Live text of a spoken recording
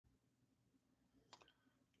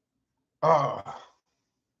Uh,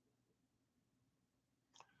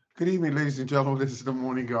 Good evening, ladies and gentlemen. This is the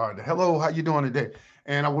Morning Garden. Hello, how you doing today?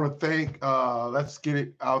 And I want to thank, let's get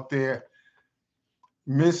it out there,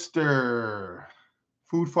 Mr.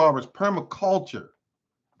 Food Farmers Permaculture.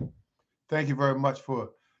 Thank you very much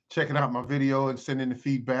for checking out my video and sending the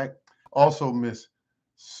feedback. Also, Miss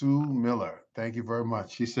Sue Miller. Thank you very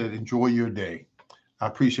much. She said, enjoy your day. I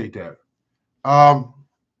appreciate that. Um,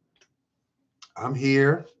 I'm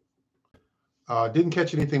here. Didn't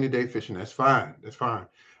catch anything today fishing. That's fine. That's fine.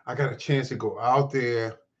 I got a chance to go out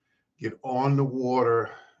there, get on the water,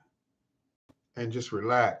 and just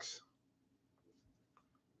relax.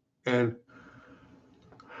 And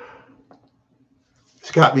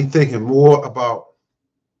it's got me thinking more about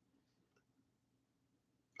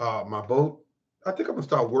my boat. I think I'm gonna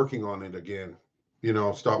start working on it again.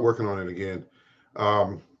 Start working on it again.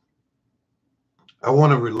 Um, I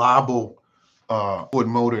want a reliable wood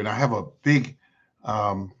motor, and I have a big,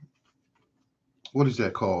 um, what is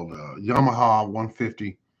that called? Yamaha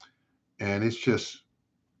 150, and I just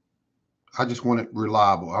want it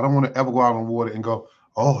reliable. I don't want to ever go out on water and go,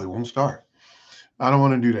 oh, it won't start. I don't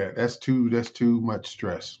want to do that. That's too much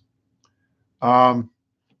stress. Um,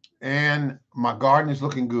 and my garden is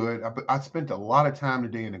looking good. I spent a lot of time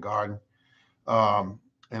today in the garden, um,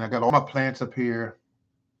 and I got all my plants up here,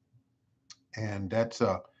 and that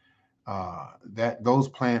those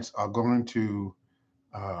plants are going to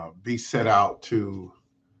be set out to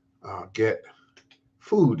get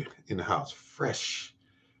food in the house, fresh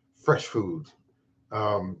food.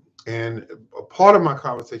 Um, and a part of my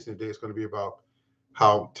conversation today is going to be about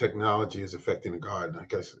how technology is affecting the garden. I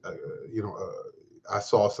guess I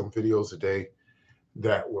saw some videos today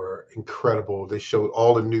that were incredible. They showed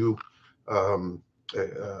all the new um,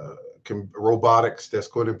 robotics that's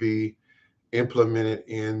going to be implemented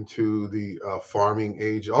into the farming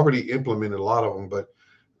age. Already implemented a lot of them, but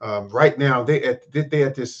right now they at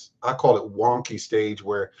this, I call it wonky stage,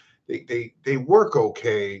 where they work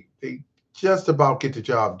okay. They just about get the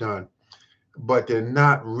job done, but they're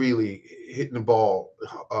not really hitting the ball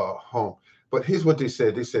home. But here's what they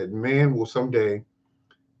said. They said man will someday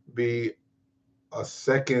be a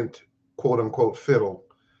second quote unquote fiddle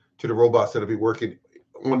to the robots that'll be working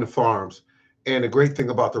on the farms. And the great thing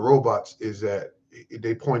about the robots is that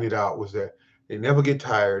they pointed out was that they never get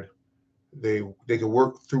tired. They can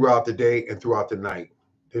work throughout the day and throughout the night.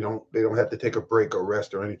 They don't have to take a break or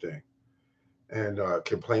rest or anything. And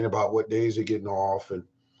complain about what days they're getting off, and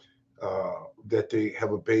that they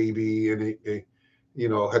have a baby, and they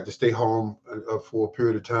have to stay home for a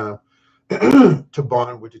period of time to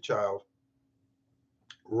bond with the child.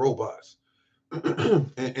 Robots.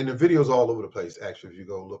 And the videos all over the place. Actually, if you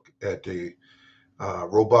go look at the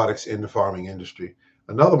robotics in the farming industry,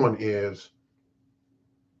 another one is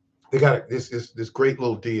they got this great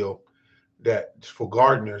little deal that for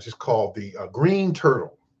gardeners is called the green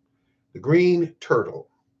turtle. The green turtle.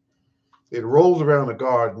 It rolls around the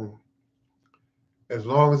garden as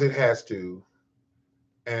long as it has to,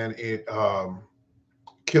 and it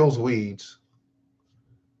kills weeds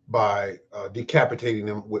by decapitating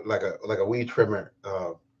them with like a weed trimmer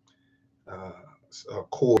uh,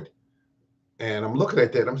 cord. And I'm looking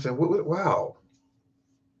at that. I'm saying, wow.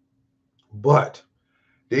 But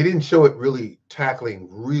they didn't show it really tackling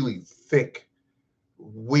really thick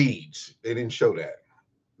weeds. They didn't show that.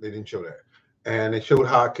 They didn't show that. And they showed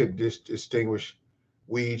how it could distinguish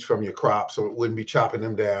weeds from your crops so it wouldn't be chopping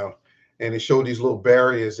them down. And it showed these little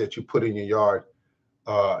barriers that you put in your yard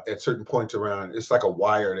at certain points around. It's like a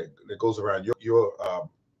wire that goes around your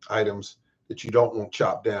items that you don't want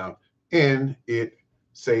chopped down. And it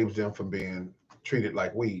saves them from being treated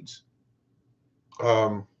like weeds.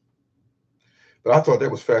 Um, but I thought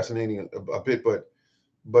that was fascinating a bit,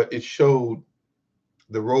 but it showed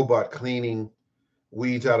the robot cleaning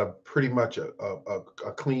weeds out of pretty much a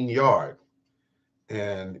clean yard,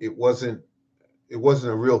 and it wasn't a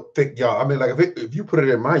real thick yard. I mean, like if you put it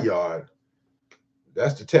in my yard,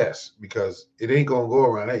 that's the test, because it ain't gonna go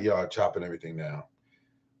around that yard chopping everything down.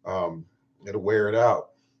 Um, it'll wear it out.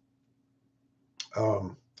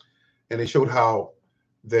 Um, and they showed how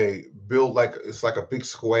they build like it's like a big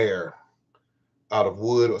square out of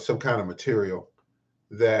wood or some kind of material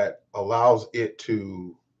that allows it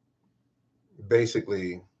to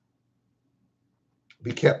basically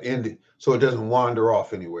be kept in so it doesn't wander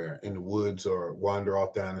off anywhere in the woods or wander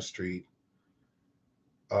off down the street.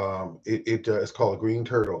 It's called a green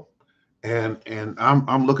turtle, and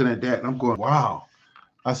I'm looking at that and I'm going, wow.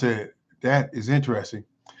 I said that is interesting.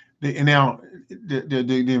 And now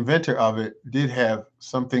the inventor of it did have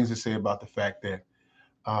some things to say about the fact that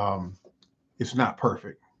um, it's not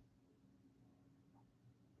perfect.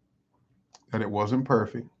 that it wasn't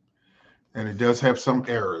perfect, and it does have some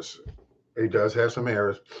errors. It does have some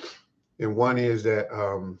errors, and one is that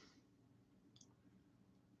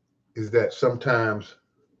sometimes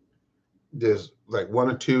there's like one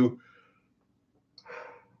or two.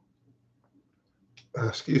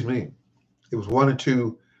 Excuse me. It was one or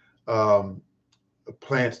two um,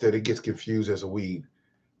 plants that it gets confused as a weed,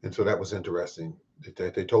 and so that was interesting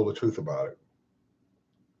that they told the truth about it.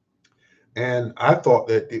 And I thought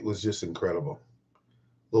that it was just incredible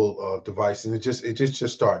little device, and it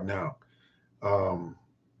just starting out. Um,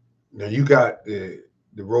 Now you got the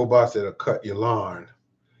robots that'll cut your lawn,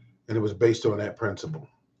 and it was based on that principle.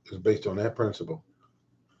 It was based on that principle.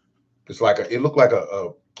 It looked like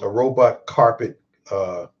a robot carpet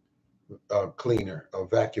uh, cleaner, a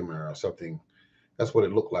vacuumer or something. That's what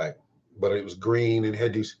it looked like. But it was green and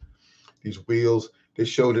had these wheels. They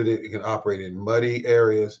showed that it can operate in muddy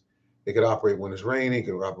areas. It could operate when it's raining. It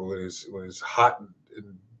could operate when it's hot and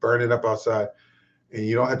burning up outside. And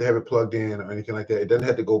you don't have to have it plugged in or anything like that. It doesn't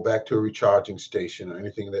have to go back to a recharging station or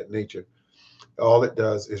anything of that nature. All it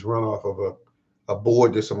does is run off of a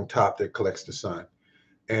board that's on top that collects the sun.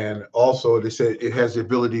 And also, they said it has the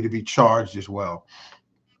ability to be charged as well.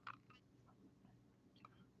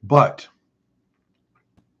 But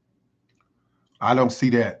I don't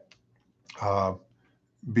see that uh,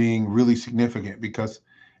 being really significant because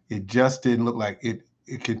it just didn't look like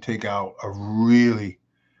it could take out a really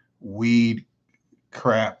weed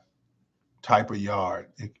crap type of yard.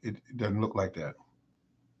 It doesn't look like that.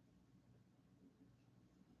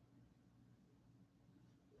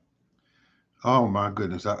 Oh my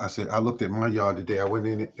goodness. I said, I looked at my yard today. I went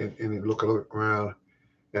in and looked around,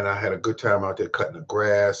 and I had a good time out there cutting the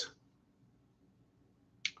grass.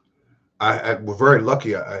 I was very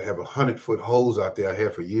lucky. I have 100-foot hose out there I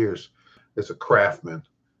had for years. It's a Craftsman,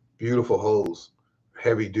 beautiful hose,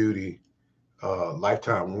 heavy duty,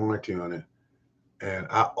 lifetime warranty on it. And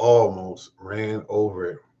I almost ran over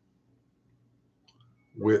it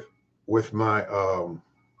with my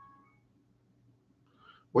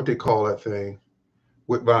what they call that thing,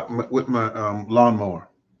 with my lawnmower.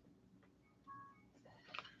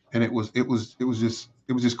 And it was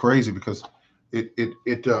just crazy because it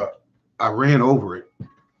I ran over it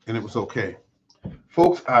and it was okay.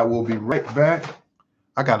 Folks, I will be right back.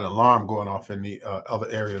 I got an alarm going off in the other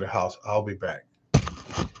area of the house. I'll be back.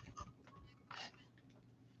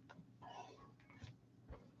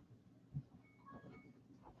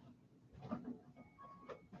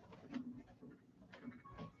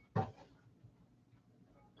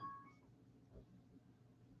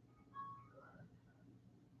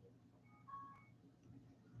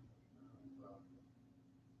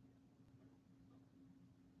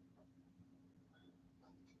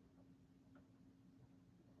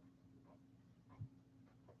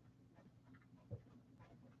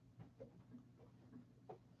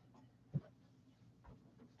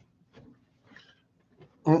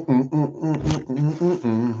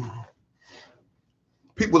 Mm-mm-mm-mm-mm-mm-mm.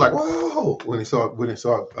 People were like, "Whoa!" when they saw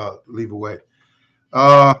leave away.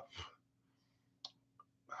 Uh,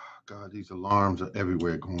 God, these alarms are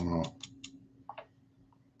everywhere going on.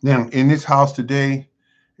 Now in this house today,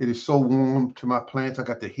 it is so warm to my plants. I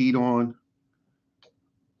got the heat on,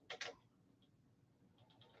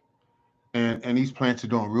 and these plants are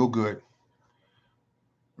doing real good,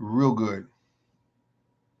 real good.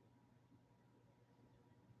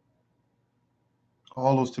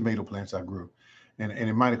 All those tomato plants I grew, and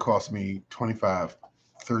it might have cost me 25,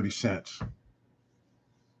 30 cents.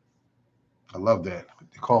 I love that.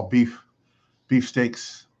 They call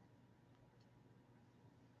beefsteaks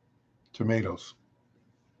tomatoes.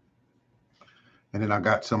 And then I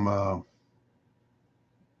got some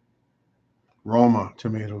Roma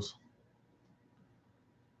tomatoes.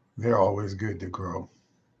 They're always good to grow.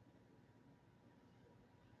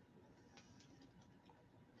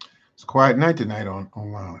 It's a quiet night tonight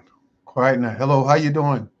online. Quiet night. Hello, how you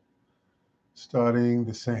doing? Starting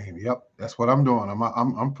the same. Yep, that's what I'm doing. I'm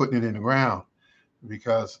putting it in the ground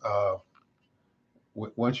because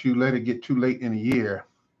once you let it get too late in the year,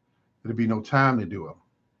 there'll be no time to do it.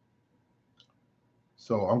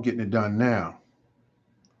 So I'm getting it done now.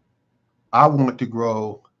 I want to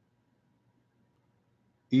grow,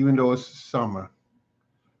 even though it's summer.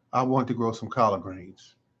 I want to grow some collard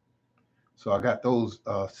greens. So I got those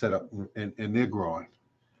set up, and they're growing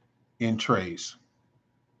in trays.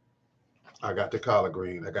 I got the collard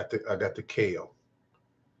green. I got the kale.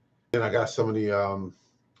 Then I got some of the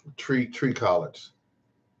tree collards.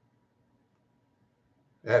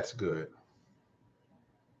 That's good.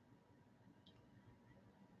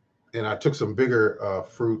 And I took some bigger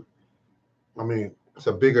fruit. I mean,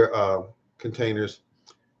 some bigger containers,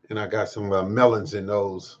 and I got some melons in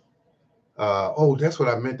those. Oh, that's what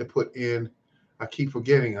I meant to put in. I keep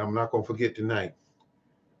forgetting. I'm not gonna forget tonight.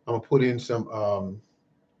 I'm gonna put in some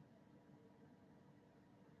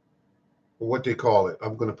what they call it.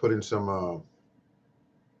 I'm gonna put in some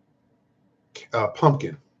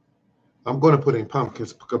pumpkin. I'm gonna put in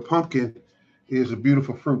pumpkins because pumpkin is a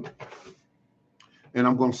beautiful fruit, and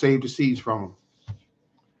I'm gonna save the seeds from them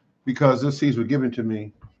because those seeds were given to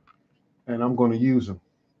me, and I'm gonna use them.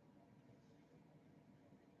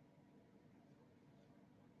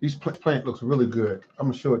 This plant looks really good. I'm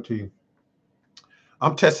gonna show it to you.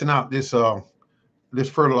 I'm testing out this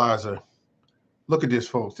fertilizer. Look at this,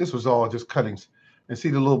 folks. This was all just cuttings, and see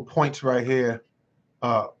the little points right here.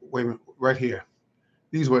 Wait a minute, right here.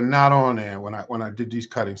 These were not on there when I did these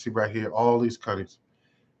cuttings. See right here, all these cuttings.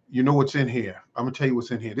 You know what's in here. I'm gonna tell you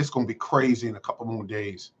what's in here. This is gonna be crazy in a couple more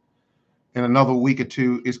days. In another week or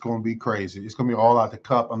two, it's gonna be crazy. It's gonna be all out the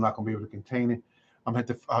cup. I'm not gonna be able to contain it. I'm gonna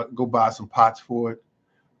have to go buy some pots for it.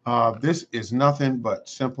 This is nothing but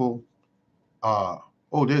simple.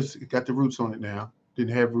 Oh, this it got the roots on it now.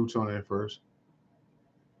 Didn't have roots on it at first.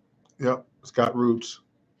 Yep, it's got roots,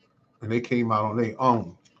 and they came out on their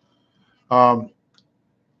own. Um,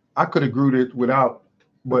 I could have grew it without,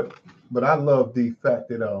 but I love the fact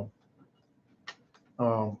that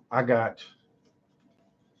I got.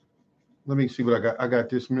 Let me see what I got. I got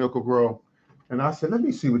this Miracle Grow, and I said, let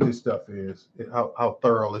me see what this stuff is. How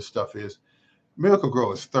thorough this stuff is. Miracle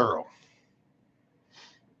Grow is thorough.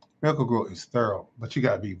 Miracle Grow is thorough, but you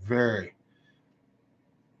got to be very,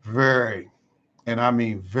 very, and I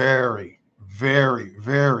mean very, very,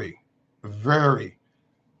 very, very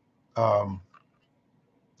um,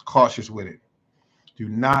 cautious with it. Do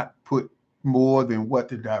not put more than what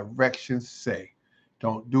the directions say.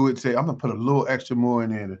 Don't do it. Say, I'm going to put a little extra more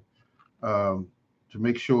in there to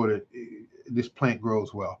make sure that this plant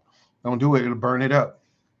grows well. Don't do it. It'll burn it up.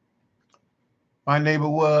 My neighbor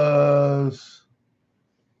was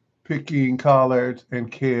picking collards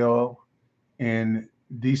and kale in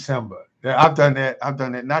December. I've done that. I've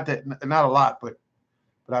done it. Not a lot, but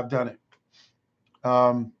I've done it.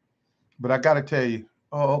 But I got to tell you.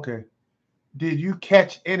 Oh, okay. Did you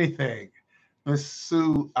catch anything? Miss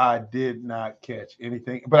Sue, I did not catch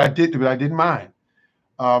anything, but I didn't mind.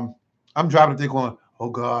 I'm driving up there going, oh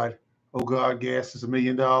God, gas is $1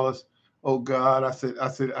 million. Oh God, I said,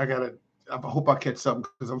 I hope I catch something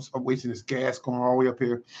because I'm wasting this gas going all the way up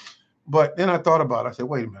here. But then I thought about it. I said,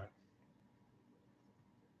 wait a minute.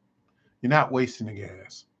 You're not wasting the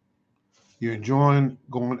gas. You're enjoying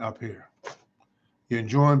going up here. You're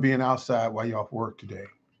enjoying being outside while you're off work today.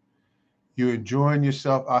 You're enjoying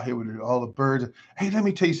yourself out here with all the birds. Hey, let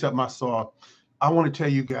me tell you something I saw. I want to tell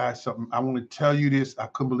you guys something. I want to tell you this. I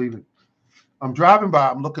couldn't believe it. I'm driving by.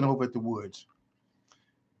 I'm looking over at the woods.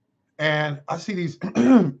 And I see these.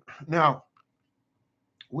 Now,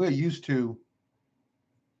 we're used to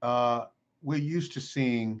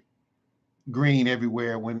seeing green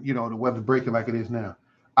everywhere when, the weather's breaking like it is now.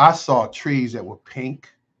 I saw trees that were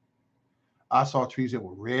pink. I saw trees that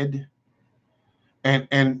were red.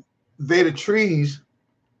 And they're the trees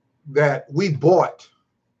that we bought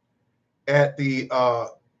at the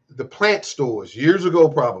plant stores years ago,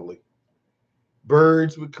 probably.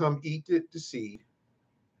 Birds would come eat the seed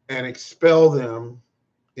and expel them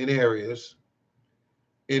in areas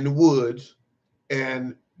in the woods,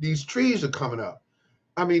 and these trees are coming up.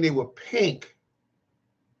 I mean, they were pink.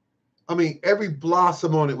 I mean, every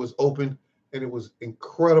blossom on it was open, and it was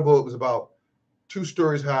incredible. It was about 2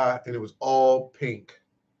 stories high, and it was all pink.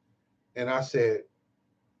 And I said,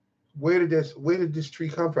 where did this tree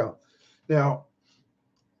come from? Now,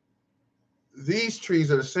 these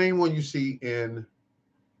trees are the same one you see in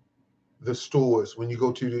the stores when you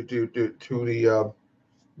go to the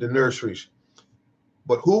nurseries.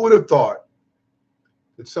 But who would have thought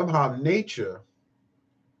that somehow nature,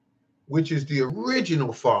 which is the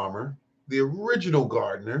original farmer, the original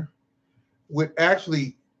gardener, would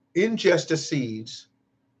actually ingest the seeds,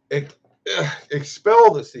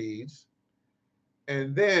 expel the seeds,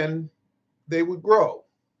 and then they would grow.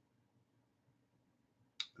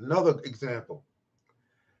 Another example.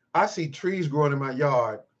 I see trees growing in my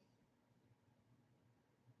yard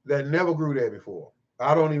that never grew there before.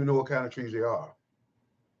 I don't even know what kind of trees they are.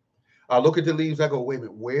 I look at the leaves, I go, wait a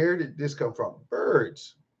minute, where did this come from?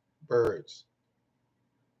 Birds,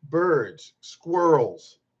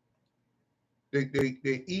 squirrels. They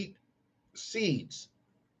eat seeds.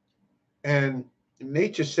 And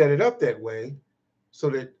nature set it up that way so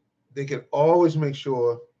that they can always make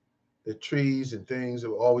sure that trees and things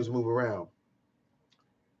will always move around.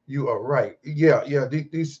 You are right. Yeah.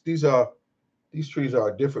 These are These trees are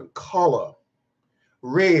a different color.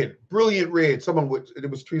 Red, brilliant red. Someone would, there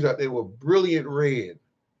was trees out there were brilliant red.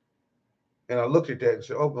 And I looked at that and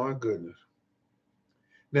said, oh my goodness.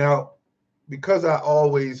 Now, because I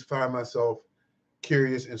always find myself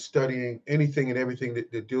curious and studying anything and everything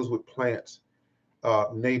that deals with plants,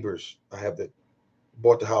 neighbors, I have that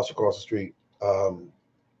bought the house across the street.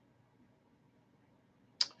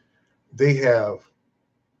 They have,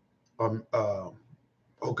 oh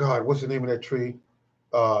God, what's the name of that tree?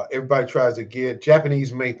 Everybody tries to get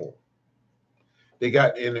Japanese maple. They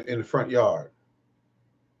got in the front yard.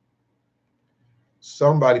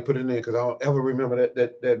 Somebody put it in there because I don't ever remember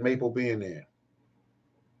that maple being there.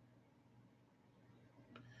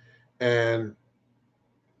 And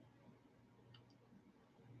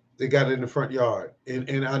they got it in the front yard.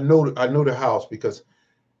 And I know the house because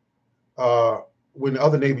when the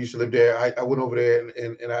other neighbor used to live there, I went over there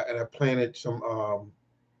and I planted some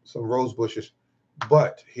rose bushes.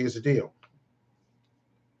 But here's the deal.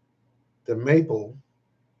 The maple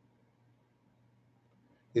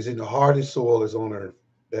is in the hardest soil is on earth,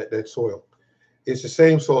 that soil. It's the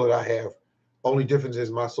same soil that I have. Only difference is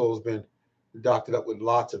my soil's been doctored up with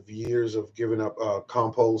lots of years of giving up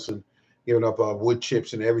compost and giving up wood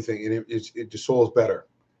chips and everything, and the soil's better.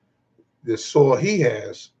 The soil he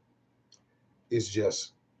has is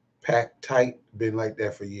just packed tight, been like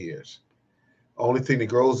that for years. Only thing that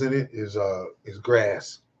grows in it is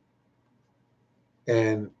grass.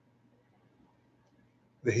 And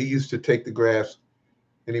he used to take the grass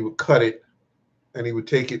and he would cut it and he would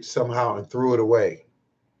take it somehow and throw it away.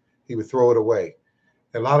 He would throw it away.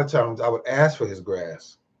 And a lot of times I would ask for his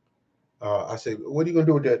grass. I said, what are you going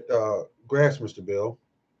to do with that grass, Mr. Bill?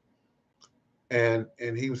 And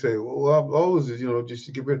he would say, well, I'm always, just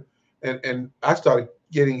to get rid. And I started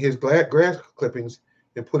getting his grass clippings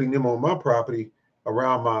and putting them on my property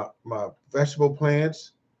around my vegetable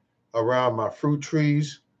plants, around my fruit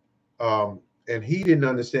trees. And he didn't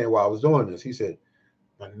understand why I was doing this. He said,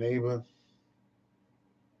 my neighbor,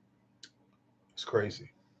 it's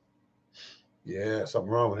crazy. Yeah,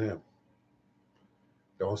 something wrong with him.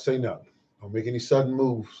 Don't say nothing. Don't make any sudden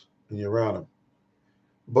moves when you're around him.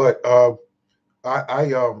 But I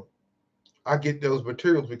get those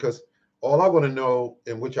materials because all I want to know,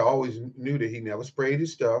 and which I always knew, that he never sprayed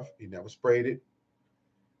his stuff. He never sprayed it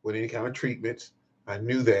with any kind of treatments. I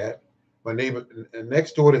knew that. My neighbor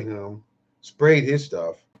next door to him sprayed his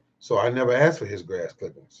stuff, so I never asked for his grass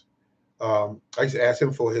clippings. I used to ask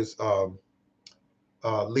him for his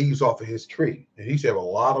leaves off of his tree, and he used to have a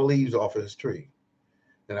lot of leaves off of his tree.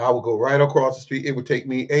 And I would go right across the street. It would take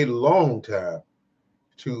me a long time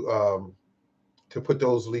to put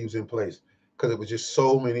those leaves in place because it was just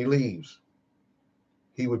so many leaves.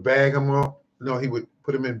 He would bag them up. No, he would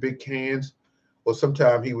put them in big cans, or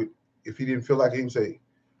sometimes he would, if he didn't feel like it, he would say,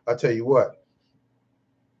 "I'll tell you what."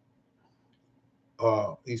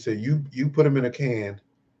 He said, "You put them in a can,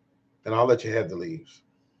 and I'll let you have the leaves."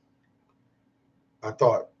 I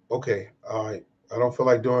thought, okay, all right. I don't feel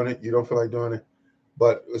like doing it. You don't feel like doing it,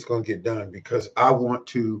 but it's going to get done because I want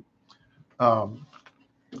to um,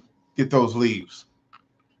 get those leaves.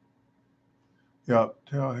 Yep.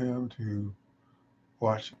 Tell him to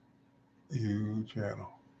watch you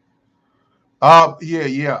channel.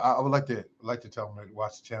 Yeah. I would like to tell him to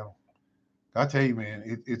watch the channel. I tell you, man,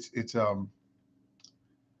 it's I'm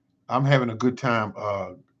having a good time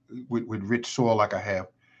with rich soil like I have.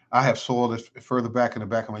 I have soil that's further back in the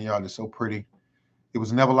back of my yard that's so pretty. It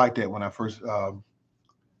was never like that when I first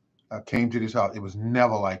came to this house. It was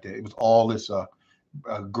never like that. It was all this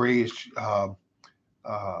grayish uh,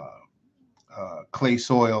 clay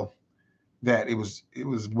soil that it was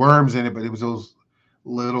worms in it, but it was those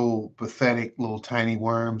little pathetic little tiny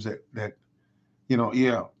worms that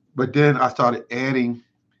yeah. But then I started adding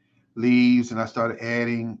leaves and I started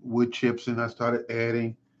adding wood chips and I started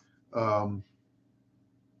adding um,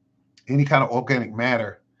 any kind of organic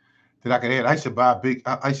matter that I could add. I used to buy a big.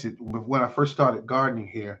 I used to when I first started gardening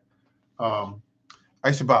here. Um, I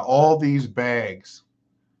used to buy all these bags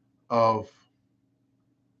of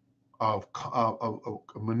of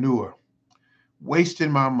manure,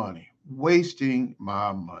 wasting my money.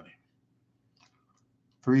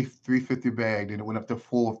 350 bag, then it went up to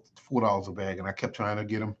 $4 a bag, and I kept trying to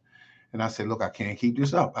get them. And I said, look, I can't keep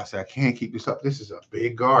this up. I said, I can't keep this up. This is a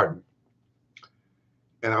big garden,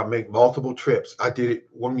 and I make multiple trips. I did it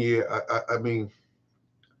one year. I mean,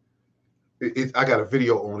 I got a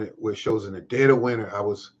video on it where it shows in the dead of winter. I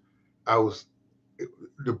was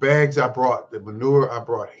the bags I brought, the manure I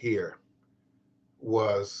brought here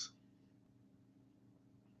was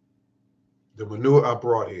the manure I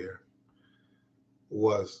brought here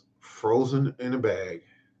was frozen in a bag.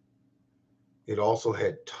 It also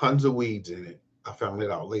had tons of weeds in it. I found it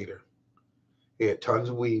out later. It had tons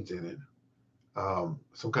of weeds in it,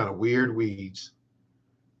 some kind of weird weeds.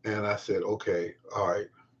 And I said, okay, all right.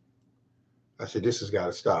 I said, this has got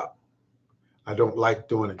to stop. I don't like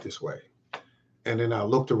doing it this way. And then I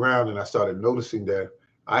looked around and I started noticing that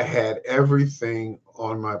I had everything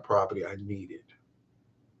on my property I needed.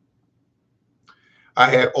 I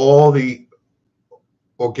had all the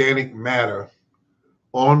organic matter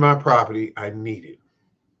on my property I needed.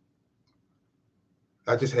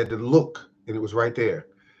 I just had to look and it was right there.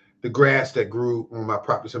 The grass that grew on my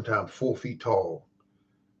property, sometimes 4 feet tall.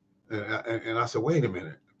 And I said, wait a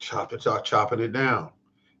minute, start chopping it down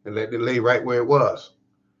and let it lay right where it was.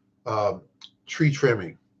 Um, Tree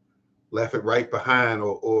trimming, left it right behind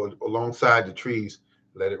or alongside the trees,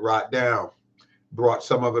 let it rot down. Brought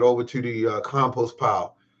some of it over to the compost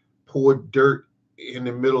pile, poured dirt in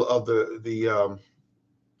the middle of the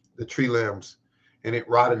tree limbs, and it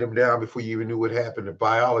rotted them down before you even knew what happened. The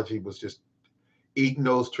biology was just eating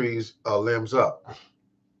those trees limbs up.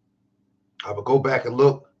 I would go back and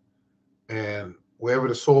look, and wherever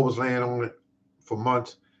the soil was laying on it for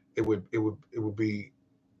months, it would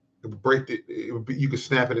break it would be, you could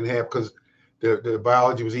snap it in half because the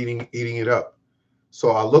biology was eating it up.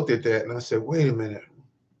 So I looked at that and I said, wait a minute,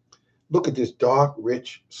 look at this dark,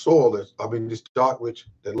 rich soil. This dark, rich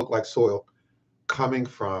that looked like soil coming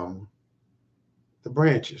from the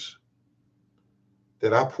branches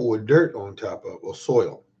that I poured dirt on top of or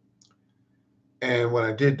soil. And when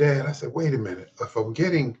I did that, I said, wait a minute, if I'm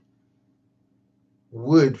getting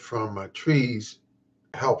wood from my trees,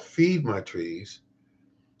 help feed my trees,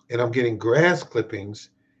 and I'm getting grass clippings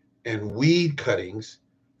and weed cuttings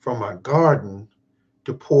from my garden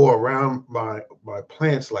to pour around my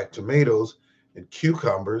plants like tomatoes and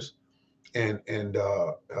cucumbers and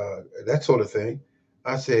that sort of thing.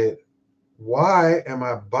 I said, why am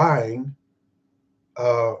I buying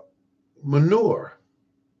uh, manure?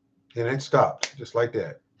 And it stopped just like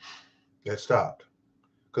that. That stopped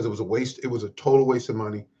because it was a waste. It was a total waste of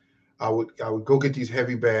money. I would go get these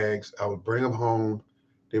heavy bags. I would bring them home.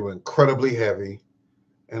 They were incredibly heavy,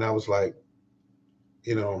 and I was like,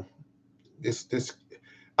 you know, this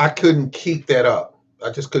I couldn't keep that up.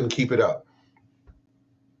 I just couldn't keep it up.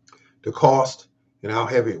 The cost and how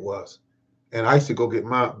heavy it was. And I used to go get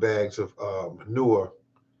my bags of manure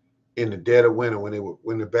in the dead of winter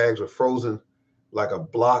when the bags were frozen, like a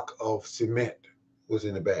block of cement was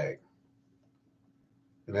in the bag,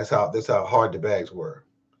 and that's how hard the bags were.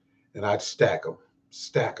 And I'd stack them,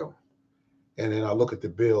 and then I look at the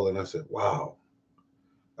bill and I said, "Wow,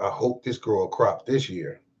 I hope this grow a crop this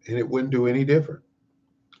year." And it wouldn't do any different.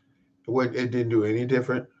 It didn't do any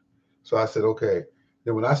different. So I said, "Okay."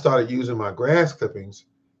 Then when I started using my grass clippings,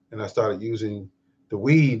 and I started using the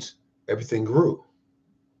weeds, everything grew.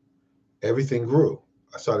 Everything grew.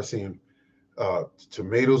 I started seeing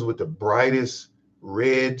tomatoes with the brightest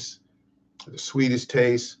reds, the sweetest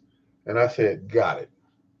taste. And I said, got it.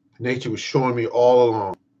 Nature was showing me all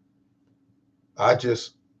along. I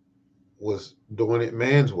just was doing it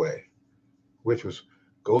man's way, which was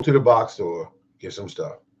go to the box store, get some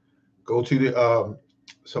stuff. Go to the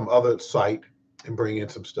some other site and bring in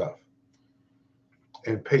some stuff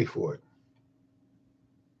and pay for it.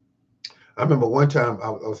 I remember one time I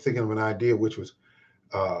was thinking of an idea, which was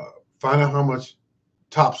uh, find out how much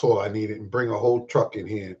topsoil I needed and bring a whole truck in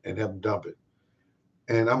here and have them dump it.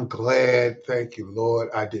 And I'm glad, thank you, Lord,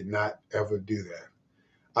 I did not ever do that.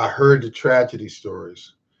 I heard the tragedy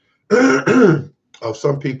stories of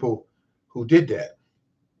some people who did that.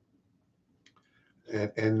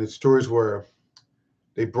 And the stories were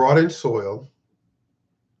they brought in soil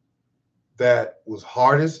that was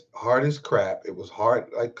hard as crap. It was hard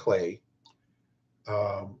like clay.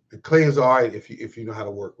 And clay is all right if you know how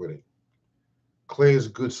to work with it. Clay is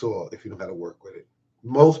good soil if you know how to work with it.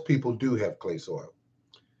 Most people do have clay soil.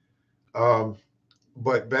 Um,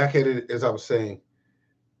 but back at it, as I was saying,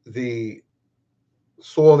 the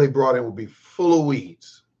soil they brought in would be full of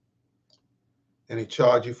weeds, and they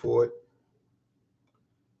charge you for it.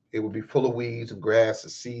 It would be full of weeds and grass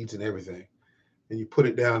and seeds and everything. And you put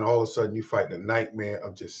it down, all of a sudden you fight the nightmare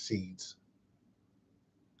of just seeds.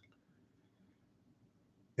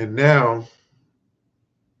 And now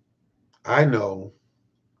I know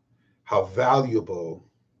how valuable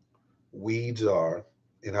weeds are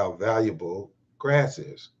and how valuable grass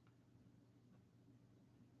is.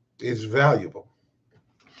 It's valuable.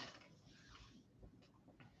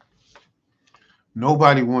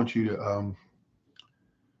 Nobody wants you to,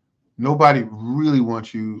 nobody really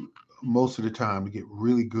wants you most of the time to get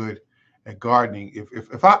really good at gardening. If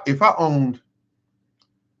I owned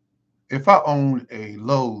a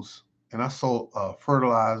Lowe's and I sold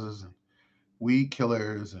fertilizers and weed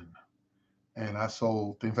killers and I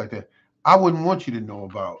sold things like that, I wouldn't want you to know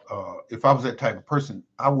about. If I was that type of person,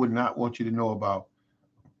 I would not want you to know about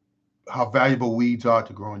how valuable weeds are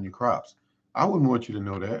to growing your crops. I wouldn't want you to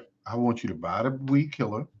know that. I want you to buy the weed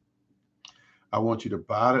killer. I want you to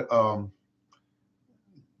buy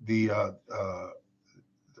the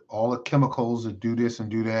all the chemicals that do this and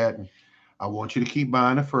do that. And I want you to keep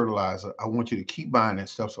buying the fertilizer. I want you to keep buying that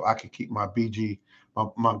stuff so I can keep my BG,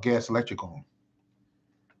 my gas electric on.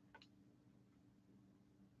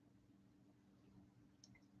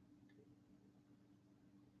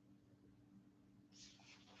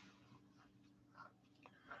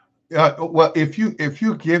 Well, if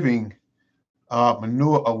you're giving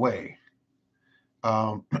manure away,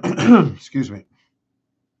 excuse me,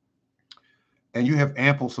 and you have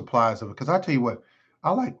ample supplies of it, because I tell you what,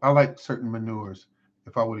 I like certain manures.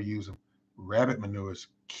 If I were to use them, rabbit manure is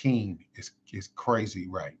keen. Is crazy,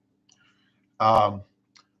 right? Um,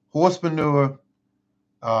 Horse manure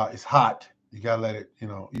is hot. You gotta let it. You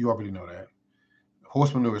already know that.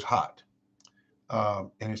 Horse manure is hot,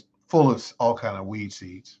 and it's full of all kind of weed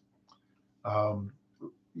seeds. Um,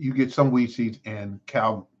 you get some weed seeds and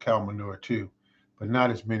cow manure too, but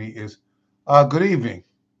not as many as. Good evening.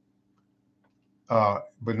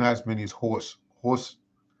 But not as many as horse. Horse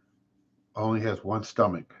only has one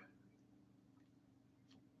stomach,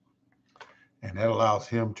 and that allows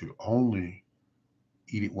him to only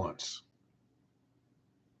eat it once.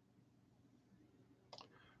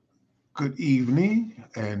 Good evening,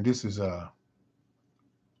 and this is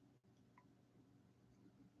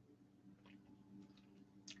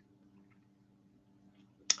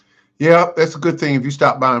yeah, that's a good thing. If you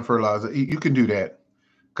stop buying fertilizer, you can do that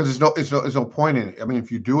because there's no point in it. I mean,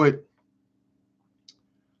 if you do it,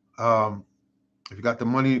 um, if you got the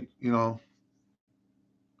money,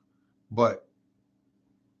 but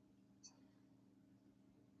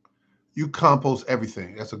you compost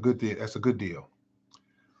everything. That's a good deal. That's a good deal.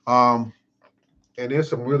 Um, and there's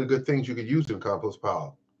some really good things you could use in compost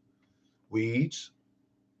pile: weeds,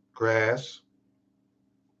 grass,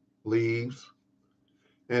 leaves,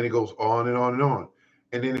 and it goes on and on and on.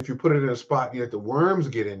 And then if you put it in a spot and you let the worms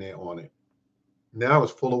get in there on it, now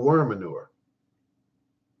it's full of worm manure.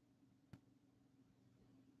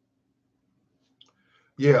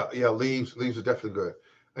 Yeah, yeah, leaves are definitely good.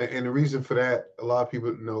 And the reason for that, a lot of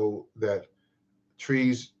people know that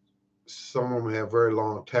trees, some of them have very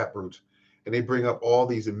long tap roots, and they bring up all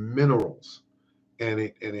these minerals, and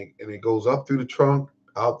it goes up through the trunk,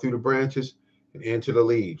 out through the branches, and into the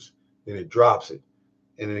leaves. Then it drops it,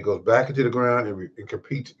 and then it goes back into the ground and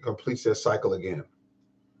completes that cycle again.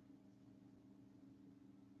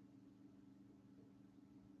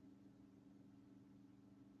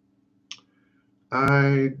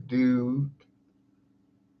 I do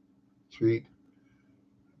treat.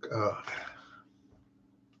 Uh,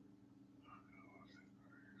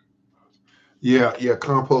 yeah, yeah,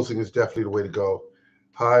 composting is definitely the way to go.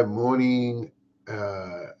 Hi, Morning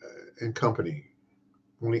uh, and Company.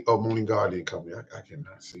 Morning Guardian Company. I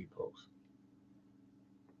cannot see, folks.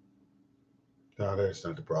 No, that's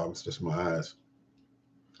not the problem. It's just my eyes.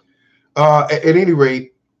 At any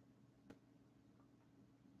rate,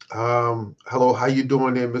 hello, how you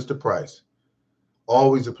doing there, Mr. Price?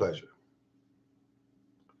 Always a pleasure.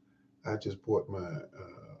 I just bought my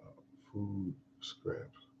food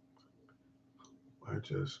scraps. I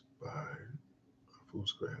just buy food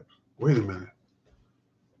scraps. Wait a minute.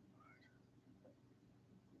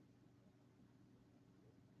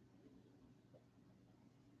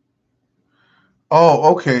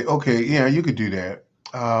 Oh, okay, okay. Yeah, you could do that.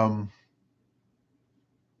 Um,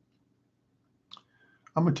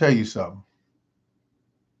 I'm gonna tell you something.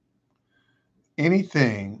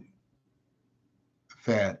 Anything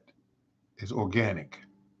that is organic,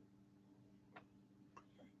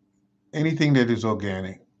 anything that is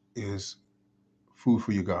organic is food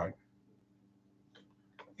for your garden.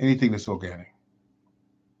 Anything that's organic.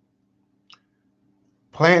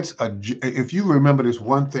 Plants are, if you remember this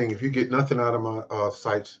one thing, if you get nothing out of my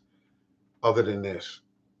sites other than this,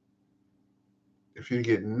 if you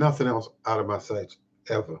get nothing else out of my sites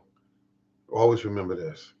ever, always remember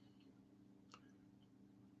this.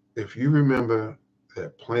 If you remember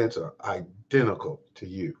that plants are identical to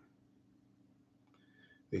you,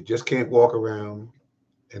 they just can't walk around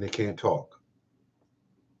and they can't talk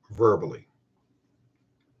verbally.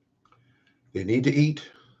 They need to eat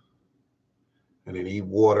and they need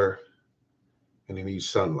water and they need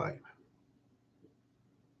sunlight.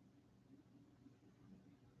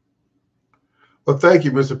 Well, thank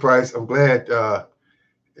you, Mr. Price. I'm glad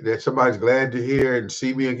that somebody's glad to hear and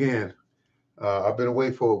see me again. I've been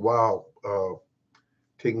away for a while,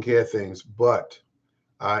 taking care of things, but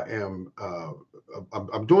I am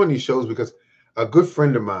I'm doing these shows because a good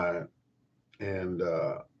friend of mine, and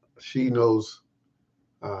she knows.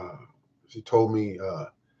 Uh, she told me,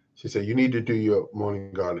 she said, you need to do your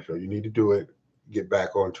morning garden show. You need to do it, get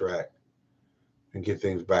back on track, and get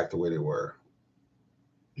things back the way they were.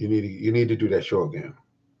 You need to do that show again.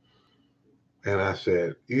 And I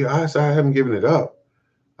said, yeah, I haven't given it up.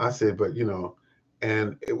 I said, but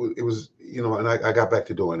and it was, and I got back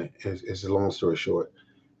to doing it. It's a long story short,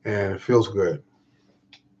 and it feels good.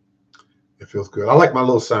 It feels good. I like my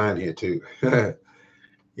little sign here too.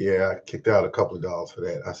 Yeah, I kicked out a couple of dollars for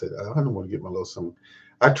that. I said, I don't want to get my little something.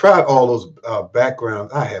 I tried all those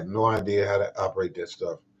backgrounds. I have no idea how to operate that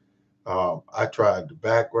stuff. I tried the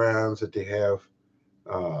backgrounds that they have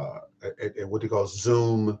at what they call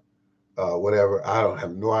Zoom, whatever. I don't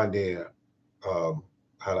have no idea how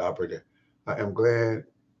to operate it. I am glad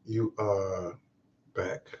you are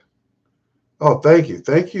back. Oh, thank you,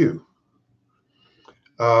 thank you.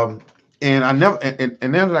 Um, and I never,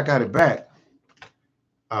 and now that I got it back,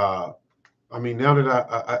 uh, I mean, now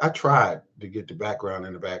that I tried to get the background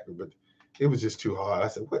in the back, but it was just too hard. I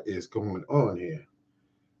said, "What is going on here?"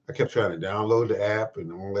 I kept trying to download the app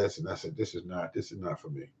and all this, and I said, "This is not for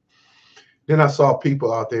me." Then I saw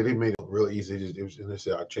people out there; they made it real easy. And they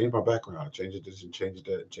said, "I changed my background. I changed it this and changed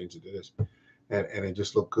it that and changed it to this," and it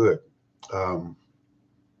just looked good. Um,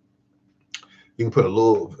 you can put a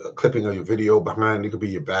little clipping of your video behind. It could be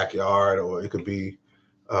your backyard, or um,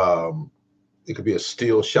 it could be a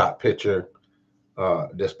still shot picture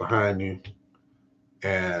that's behind you,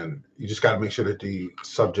 and you just got to make sure that the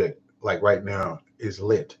subject, like right now, is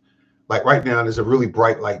lit. Like right now, there's a really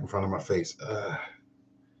bright light in front of my face.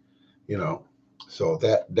 You know, so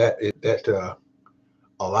that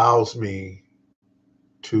allows me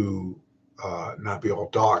to not be all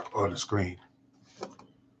dark on the screen.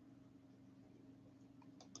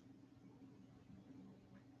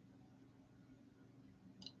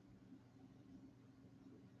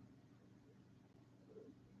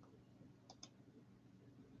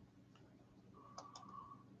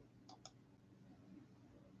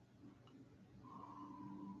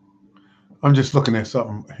 I'm just looking at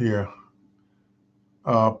something here.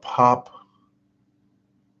 Pop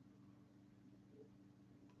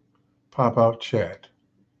out chat.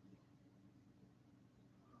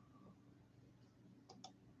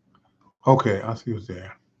 Okay, I see what's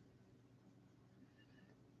there.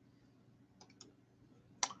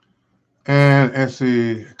 And let's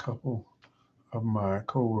see, a couple of my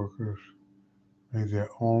coworkers make their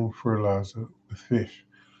own fertilizer with fish.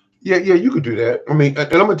 Yeah, yeah, you could do that. I mean,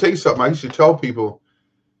 and I'm gonna tell you something. I used to tell people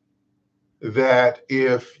that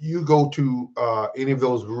if you go to any of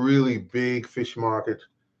those really big fish markets,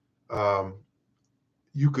 um,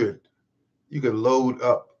 you could you could load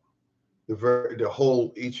up the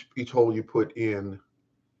hole each hole you put in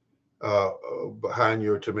behind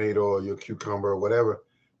your tomato or your cucumber or whatever.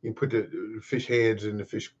 You put the fish heads and the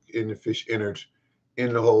fish innards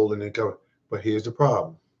in the hole and then cover. But here's the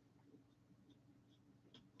problem: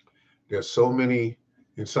 there's so many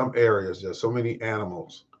in some areas. There's so many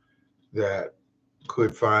animals that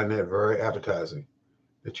could find that very appetizing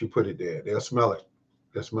that you put it there. They'll smell it.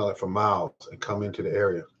 They'll smell it for miles and come into the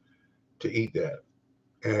area to eat that.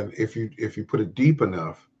 And if you put it deep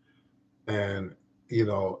enough, and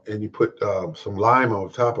and you put some lime on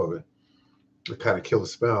top of it, to kind of kill the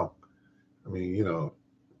smell. I mean,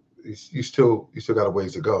 you still got a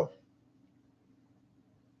ways to go.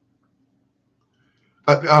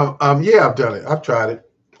 Yeah, I've done it. I've tried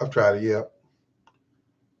it. I've tried it. Yeah.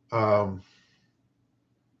 Um,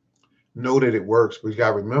 know that it works, but you got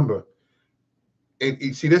to remember.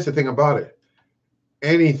 See, that's the thing about it.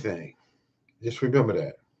 Anything, just remember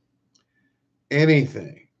that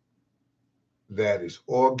anything that is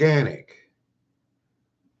organic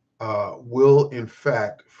will, in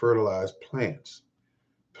fact, fertilize plants.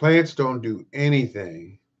 Plants don't do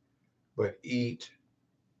anything but eat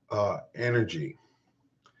energy.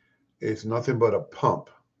 It's nothing but a pump,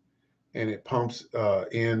 and it pumps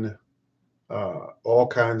in all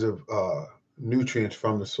kinds of nutrients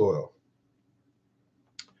from the soil.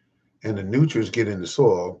 And the nutrients get in the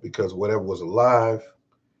soil because whatever was alive,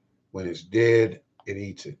 when it's dead, it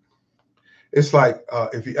eats it. It's like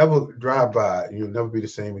if you ever drive by, you'll never be the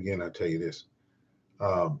same again. I'll tell you this.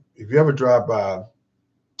 If you ever drive by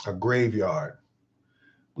a graveyard,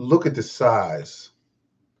 look at the size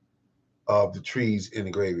of the trees in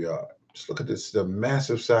the graveyard. Just look at this, the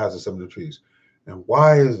massive size of some of the trees. And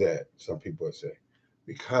why is that? Some people would say,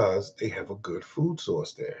 because they have a good food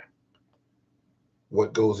source there.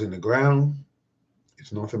 What goes in the ground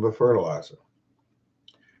is nothing but fertilizer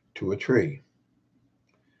to a tree.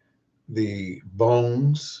 The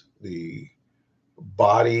bones, the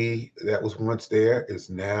body that was once there is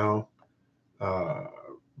now uh,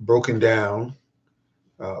 broken down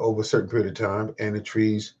over a certain period of time, and the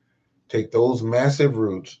trees take those massive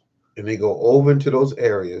roots and they go over into those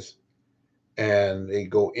areas and they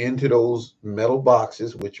go into those metal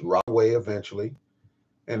boxes, which rot away eventually,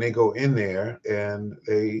 and they go in there and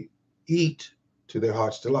they eat to their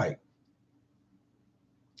heart's delight.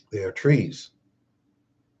 They are trees.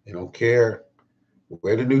 They don't care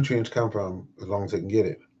where the nutrients come from as long as they can get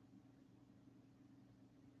it.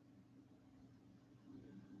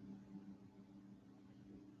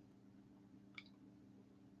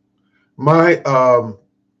 My um,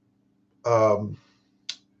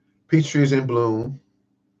 peach tree is in bloom.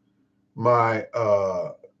 My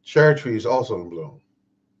cherry tree is also in bloom.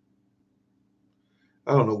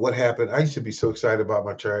 I don't know what happened. I used to be so excited about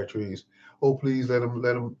my cherry trees. Oh, please let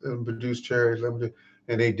them produce cherries. Let them do,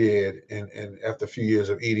 and they did. And after a few years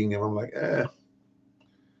of eating them, I'm like, eh.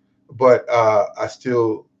 But I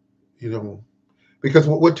still, you know, because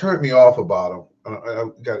what turned me off about them, I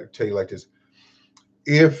got to tell you like this: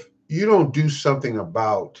 if you don't do something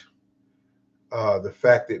about the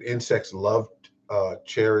fact that insects loved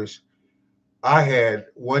cherries, I had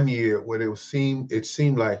one year where it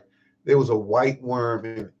seemed like there was a white worm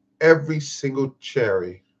in every single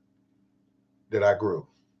cherry that I grew,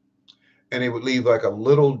 and it would leave like a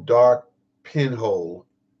little dark pinhole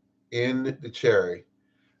in the cherry.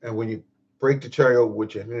 And when you break the cherry over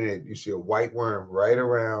with your hand, you see a white worm right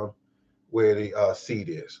around where the seed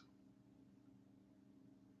is.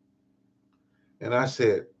 And I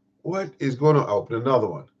said, "What is going on?" I opened another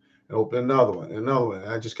one, and opened another one, and another one.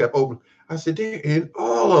 And I just kept opening. I said, "They're in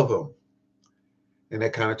all of them," and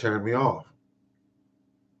that kind of turned me off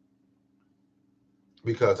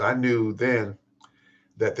because I knew then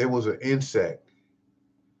that there was an insect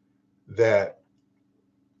that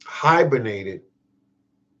hibernated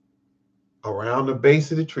around the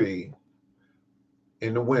base of the tree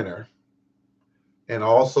in the winter and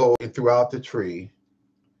also throughout the tree.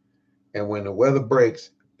 And when the weather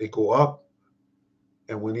breaks, they go up.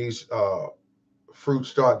 And when these fruits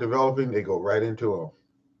start developing, they go right into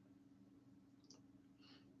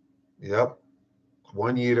them. Yep.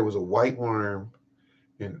 One year there was a white worm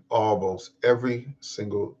in almost every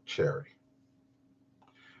single cherry.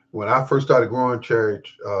 When I first started growing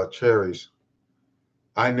cherries,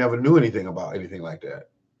 I never knew anything about anything like that,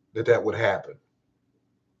 that would happen.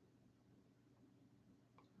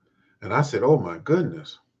 And I said, oh my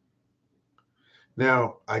goodness.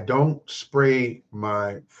 Now, I don't spray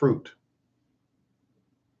my fruit.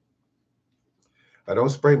 I don't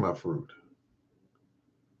spray my fruit.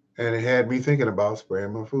 And it had me thinking about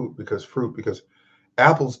spraying my fruit, because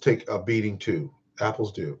apples take a beating too.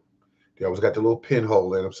 Apples do. They always got the little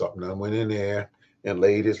pinhole in them. Something. I went in there and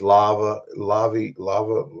laid this lava,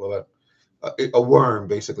 a worm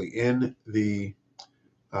basically in the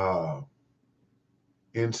uh,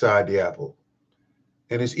 inside the apple,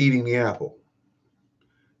 and it's eating the apple.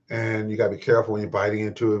 And you got to be careful when you're biting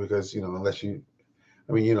into it because unless you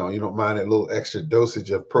don't mind that little extra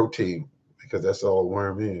dosage of protein because that's all a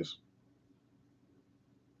worm is.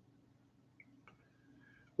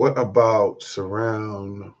 What about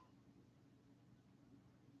surround?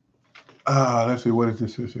 Let's see. What is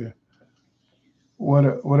this here?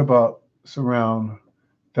 What about surround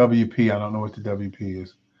WP? I don't know what the WP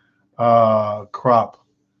is. Crop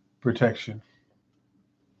protection.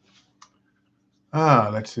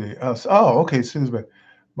 Let's see. Okay. Since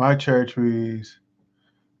my cherry trees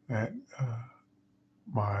at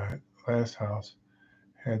my last house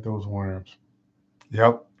had those worms.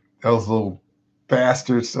 Yep, those little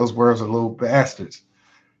bastards. Those worms are little bastards.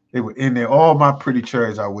 They were in there. All my pretty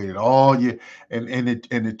cherries I waited all year, and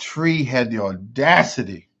the tree had the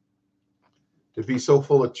audacity to be so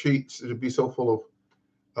full of treats, to be so full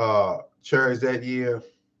of cherries that year.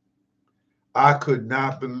 I could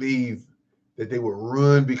not believe that they were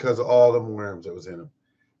ruined because of all them worms that was in them,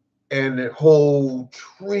 and the whole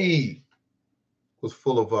tree was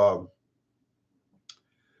full of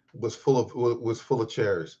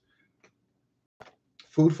cherries.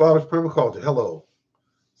 Food follows permaculture. Hello.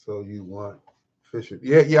 So you want fish?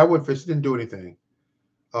 Yeah, yeah. I would fish. It didn't do anything.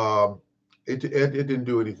 Um, it didn't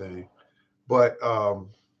do anything. But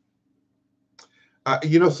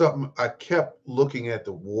you know something? I kept looking at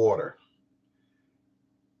the water,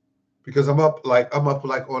 because I'm up like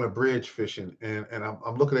on a bridge fishing, and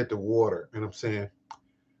I'm looking at the water, and I'm saying,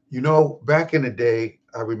 back in the day,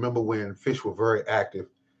 I remember when fish were very active.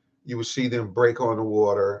 You would see them break on the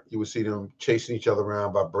water. You would see them chasing each other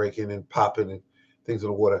around by breaking and popping and things in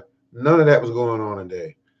the water. None of that was going on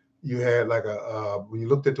today. You had like when you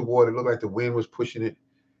looked at the water, it looked like the wind was pushing it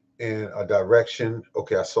in a direction.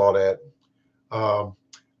 Okay, I saw that. Um,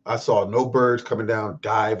 I saw no birds coming down,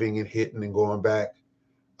 diving and hitting and going back.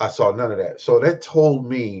 I saw none of that. So that told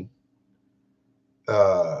me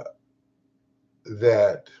uh,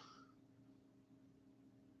 that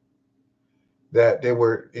there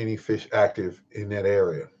weren't any fish active in that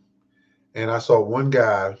area. And I saw one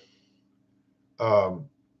guy um,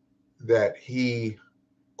 that he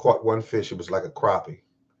caught one fish. It was like a crappie.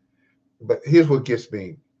 But here's what gets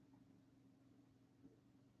me.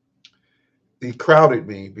 He crowded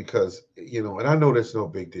me because, and I know that's no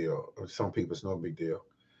big deal. Some people, it's no big deal.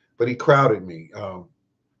 But he crowded me.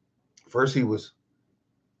 First, he was,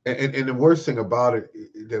 and the worst thing about it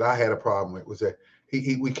that I had a problem with was that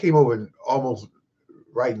we came over and almost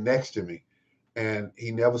right next to me, and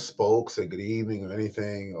he never spoke, said good evening or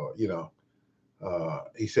anything, or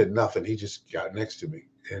he said nothing. He just got next to me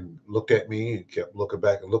and looked at me and kept looking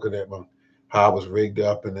back and looking at how I was rigged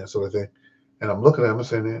up and that sort of thing. And I'm looking at him and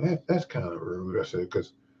saying, man, that's kind of rude. I said,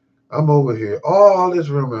 because I'm over here, all this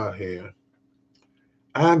room out here.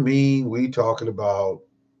 I mean, we talking about,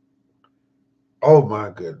 oh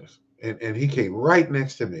my goodness. And he came right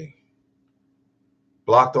next to me,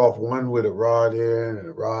 blocked off one with a rod here and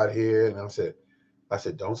a rod here. And I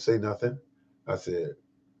said, don't say nothing. I said,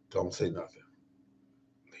 don't say nothing.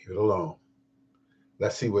 Leave it alone.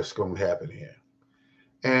 Let's see what's going to happen here.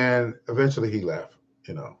 And eventually he left,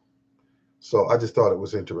 you know. So I just thought it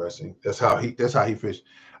was interesting. That's how he fished.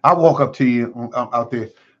 I walk up to you out there.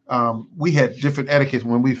 We had different etiquettes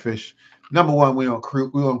when we fish. Number one, we don't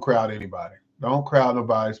crowd anybody. Don't crowd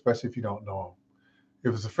nobody, especially if you don't know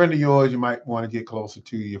them. If it's a friend of yours, you might want to get closer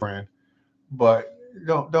to your friend. But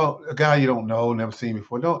don't a guy you don't know, never seen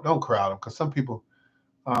before. Don't crowd him because some people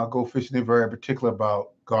go fishing. They're very particular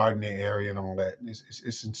about guarding their area and all that.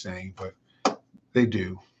 It's insane, but they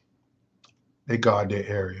do. They guard their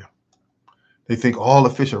area. They think all the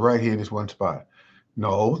fish are right here in this one spot.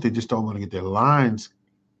 No, they just don't want to get their lines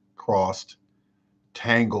crossed,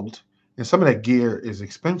 tangled, and some of that gear is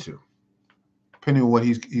expensive, depending on what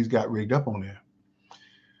he's got rigged up on there.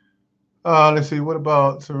 Let's see. What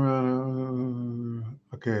about surround?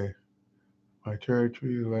 Okay, my cherry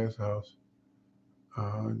tree, the last house.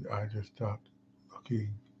 I just stopped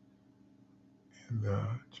looking, and the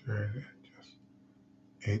cherry just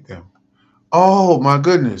ate them. Oh my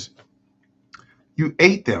goodness, you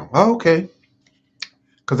ate them. Oh, okay.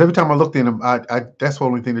 Because every time I looked in them, I that's the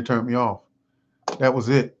only thing that turned me off. That was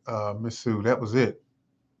it, Miss Sue. That was it.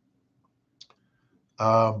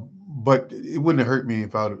 But it wouldn't have hurt me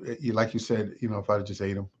if like you said, if I'd just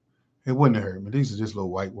ate them. It wouldn't have hurt me. These are just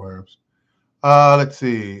little white worms. Let's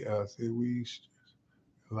see. See,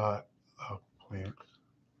 a lot of plants.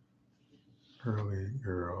 Early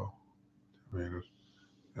girl tomatoes.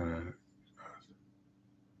 Uh,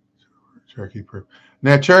 Cherokee purple.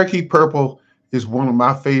 Now, Cherokee purple is one of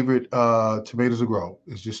my favorite tomatoes to grow.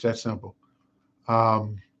 It's just that simple.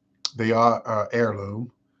 Um, they are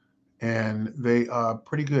heirloom, and they are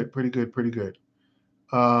pretty good, pretty good, pretty good.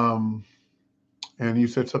 Um, and you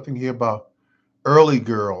said something here about Early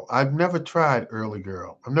Girl. I've never tried Early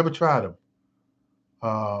Girl. I've never tried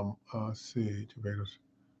them. Let's see, tomatoes,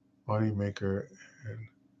 money maker, and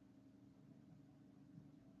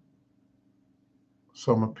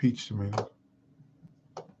summer peach tomatoes.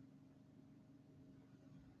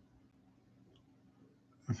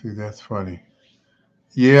 Let's see, that's funny.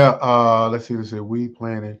 Yeah, let's see. Let's see. We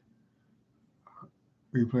planted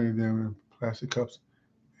them in plastic cups,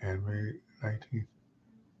 and we 19.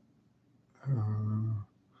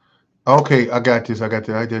 Okay, I got this. I got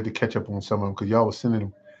this. I did to catch up on some of them because y'all was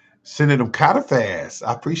sending them kind of fast.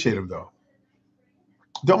 I appreciate them though.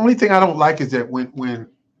 The only thing I don't like is that when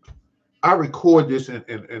I record this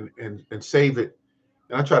and save it,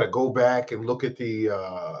 and I try to go back and look at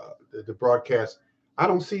the broadcast, I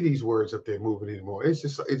don't see these words up there moving anymore. It's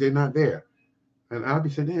just they're not there, and I'll be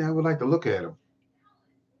saying, yeah, I would like to look at them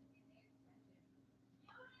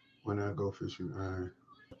when I go fishing. I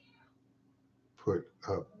put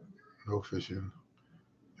up no fishing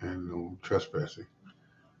and no trespassing.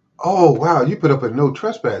 Oh wow, you put up a no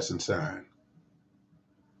trespassing sign.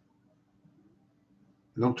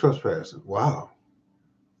 No trespassing. Wow.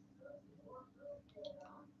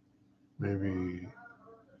 Maybe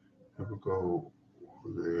never go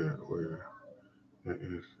over there where there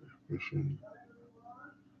is. fishing.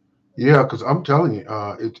 Yeah, because I'm telling you,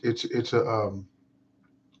 it's a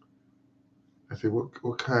I say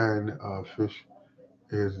what kind of fish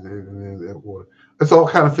is in that water? It's all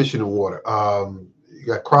kind of fish in the water. You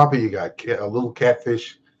got crappie, you got a little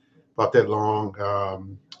catfish about that long,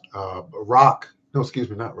 rock. No, excuse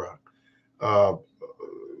me, not rock. Uh,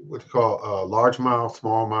 what you call largemouth,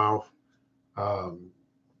 smallmouth, um,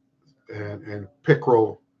 and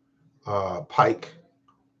pickerel, pike,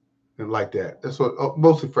 and like that. That's what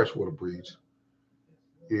mostly freshwater breeds.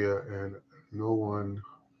 Yeah, and no one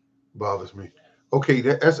bothers me. Okay,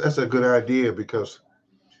 that's a good idea because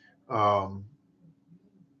um,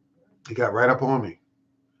 he got right up on me.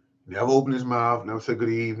 Never opened his mouth, never said good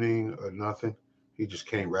evening or nothing. He just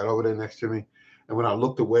came right over there next to me. And when I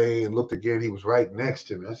looked away and looked again, he was right next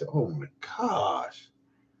to me. I said, "Oh my gosh!"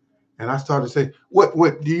 And I started to say, "What?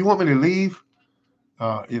 Do you want me to leave?"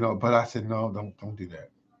 But I said, "No, don't do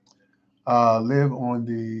that. Live on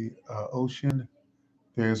the ocean.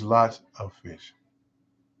 There's lots of fish.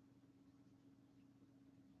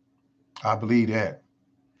 I believe that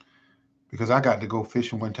because I got to go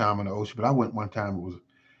fishing one time in the ocean. But I went one time.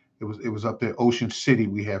 It was up there, Ocean City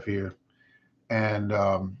we have here, and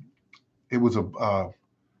it was a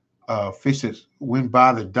fish that went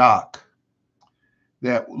by the dock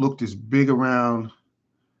that looked as big around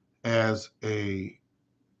as a.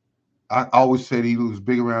 I always said he was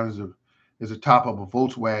big around as the top of a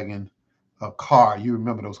Volkswagen car. You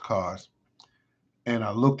remember those cars? And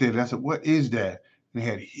I looked at it. I said, "What is that?" And it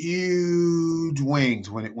had huge wings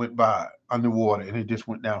when it went by underwater, and it just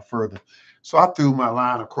went down further. So I threw my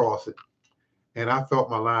line across it, and I felt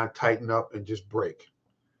my line tighten up and just break.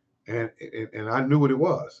 And I knew what it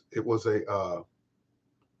was. It was a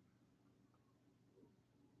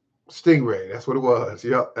stingray. That's what it was.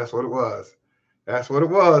 Yep, that's what it was. That's what it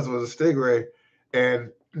was a stingray.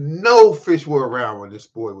 And no fish were around when this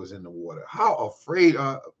boy was in the water. How afraid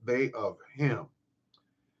are they of him?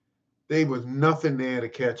 There was nothing there to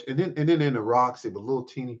catch. And then in the rocks, they were little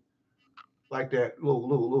teeny, like that,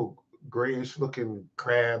 little grayish looking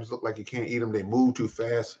crabs. Look like you can't eat them. They move too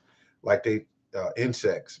fast, like they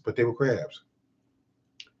insects, but they were crabs.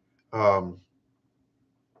 Um,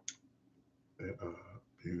 uh,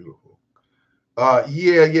 Beautiful.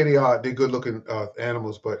 Yeah, they are. They're good looking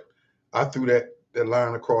animals, but I threw that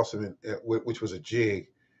line across them, which was a jig,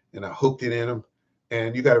 and I hooked it in them.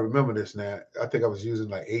 And you got to remember this now. I think I was using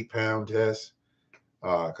like 8 pound test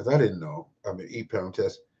because I didn't know. I mean, 8 pound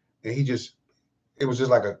test, and it was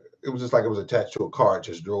just like it was attached to a car. It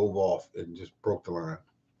just drove off and just broke the line.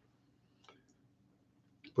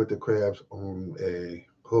 Put the crabs on a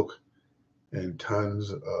hook, and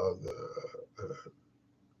tons of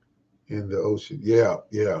in the ocean. Yeah,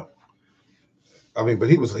 yeah. I mean, but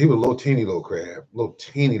he was a little teeny little crab, little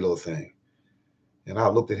teeny little thing. And I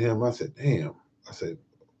looked at him. I said, "Damn." I said,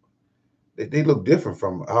 they look different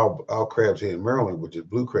from our crabs here in Maryland, which is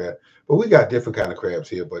blue crab. But we got different kind of crabs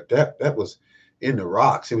here. But that was in the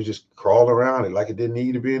rocks. It was just crawling around it like it didn't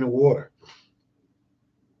need to be in the water.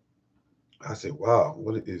 I said, "Wow,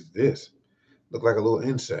 what is this?" Looked like a little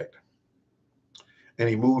insect. And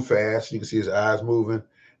he moved fast. You can see his eyes moving,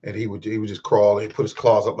 and he would just crawl. He put his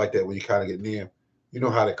claws up like that when you kind of get near him. You know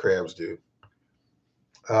how the crabs do.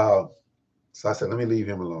 Uh, so I said, "Let me leave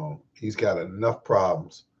him alone. He's got enough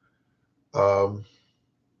problems." Um,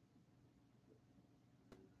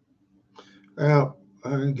 well,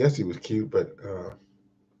 I guess he was cute, but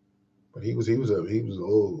he was a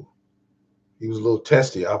little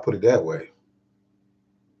testy. I'll put it that way.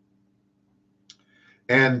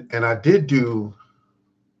 And I did get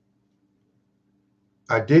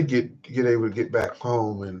able to get back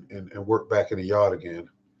home and work back in the yard again.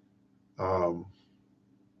 Um,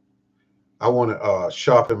 I want to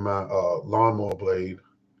sharpen my lawnmower blade.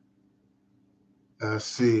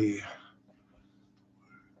 See,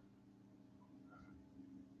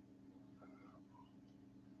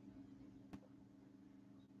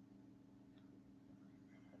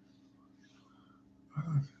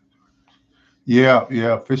 yeah,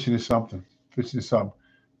 yeah, fishing is something. Fishing is something.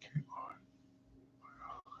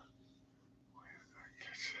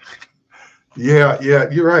 Yeah, yeah,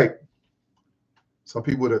 you're right. Some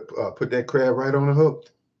people would have put that crab right on the hook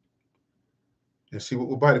and see what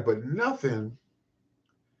will bite it, but nothing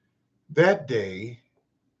that day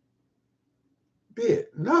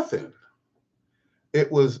bit. Nothing.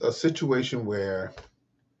 It was a situation where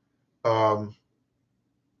um,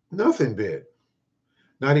 nothing bit.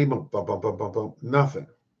 Not even bump, bump, bump, bump, bump, nothing.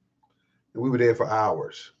 And we were there for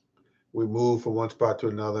hours. We moved from one spot to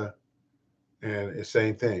another, and it's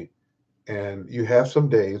same thing. And you have some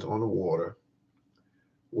days on the water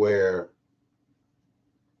where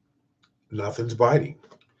nothing's biting,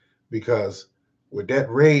 because with that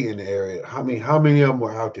ray in the area, how many of them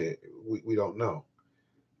were out there? We don't know.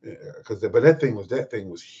 Because but that thing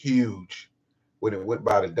was huge when it went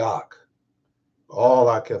by the dock. All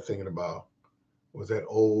I kept thinking about was that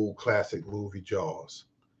old classic movie Jaws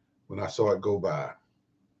when I saw it go by.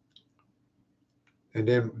 And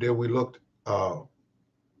then we looked.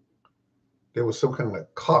 There was some kind of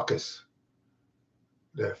like caucus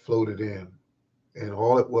that floated in, and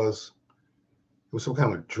all it was some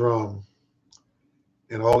kind of drum,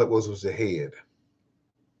 and all it was the head.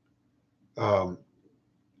 Um,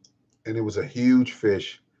 and it was a huge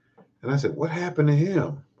fish. And I said, "What happened to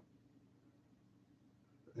him?"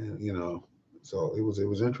 And so it was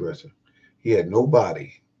interesting. He had no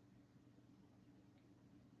body,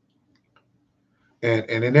 and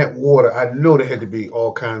in that water, I know there had to be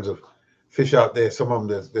all kinds of fish out there. Some of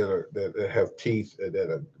them that have teeth that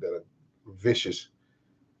are vicious.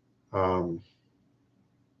 Um,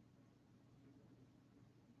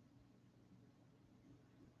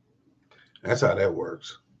 that's how that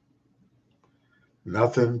works.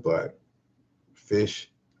 Nothing but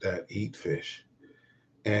fish that eat fish.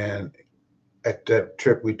 And at that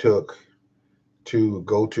trip we took to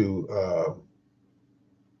go to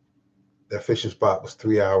that fishing spot was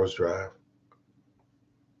 3 hours drive.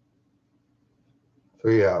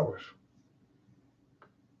 3 hours.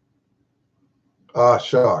 Ah,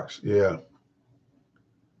 sharks. Yeah.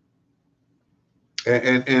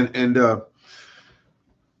 And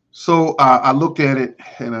so I looked at it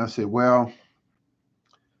and I said, well,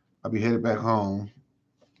 I'll be headed back home.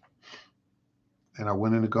 And I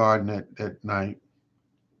went in the garden that night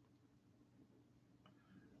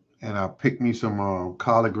and I picked me some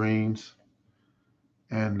collard greens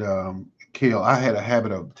and kale. I had a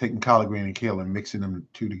habit of taking collard green and kale and mixing them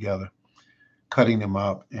two together, cutting them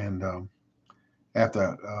up. And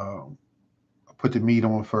after I put the meat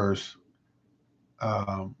on first,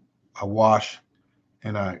 um, I wash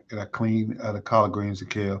and I clean the collard greens and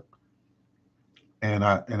kale, and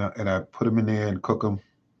I put them in there and cook them,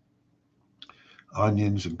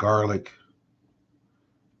 onions and garlic,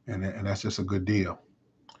 and that's just a good deal.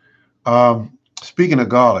 Speaking of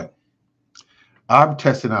garlic, I'm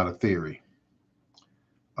testing out a theory.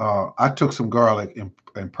 I took some garlic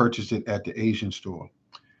and purchased it at the Asian store,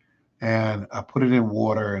 and I put it in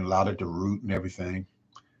water and allowed it to root and everything,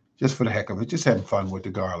 just for the heck of it, just having fun with the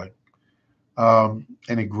garlic. And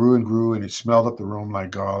it grew and grew, and it smelled up the room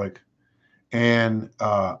like garlic. And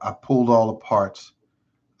I um, pulled all the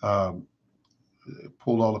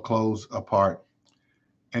cloves apart,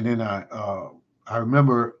 and then I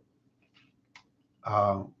remember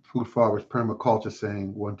food farmers permaculture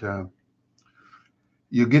saying one time,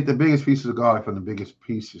 you get the biggest pieces of garlic from the biggest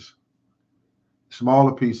pieces,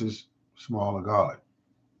 smaller pieces, smaller garlic.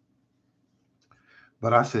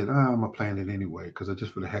 But I said, I'm gonna plant it anyway because I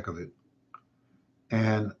just for the heck of it.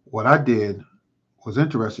 And what I did was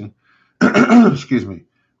interesting. Excuse me.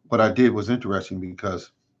 What I did was interesting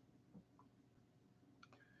because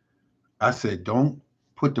I said, don't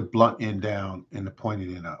put the blunt end down and the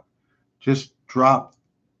pointed end up. Just drop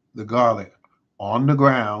the garlic on the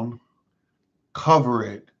ground, cover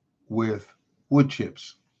it with wood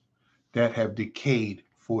chips that have decayed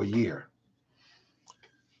for a year.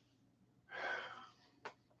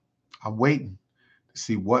 I'm waiting to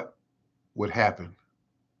see what would happen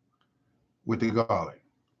with the garlic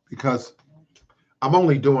because I'm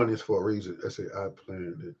only doing this for a reason. I say I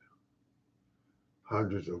planted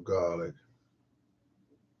hundreds of garlic.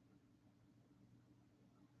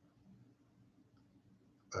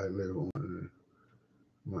 I live on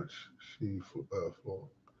much seafood for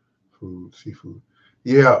food, seafood.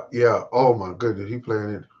 Yeah, yeah. Oh my goodness, he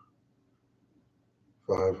planted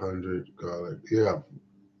 500 garlic. Yeah.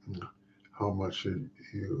 How much should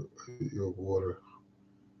your water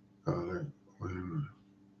garlic when?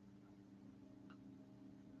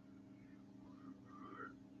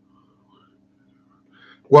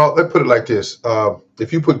 Well, let's put it like this.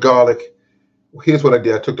 If you put garlic, here's what I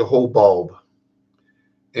did. I took the whole bulb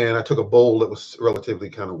and I took a bowl that was relatively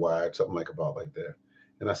kind of wide, something like about like that.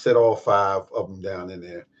 And I set all five of them down in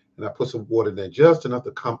there. And I put some water in there just enough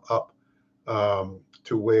to come up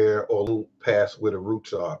to where, or a little past where the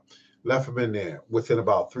roots are. Left them in there. Within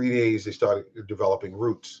about 3 days, they started developing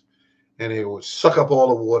roots. And it would suck up all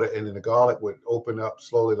the water, and then the garlic would open up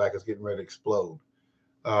slowly like it's getting ready to explode.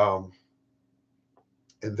 Um,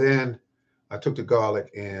 and then I took the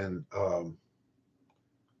garlic and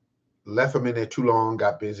left them in there too long,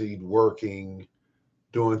 got busy working,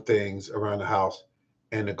 doing things around the house,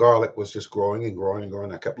 and the garlic was just growing and growing and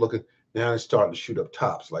growing. I kept looking. Now it's starting to shoot up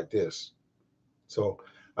tops like this. So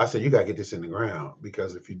I said, you got to get this in the ground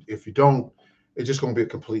because if you don't, it's just going to be a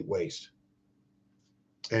complete waste.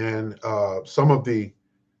 And some of the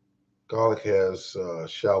garlic has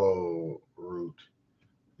shallow root.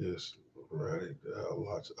 Is right.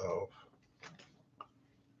 Lots of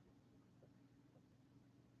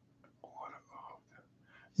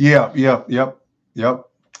yeah, yep, yep, yep.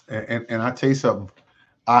 And I tell you something.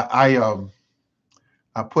 I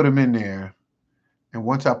put them in there, and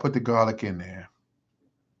once I put the garlic in there,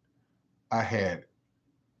 I had,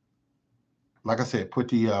 like I said, put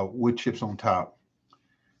the wood chips on top.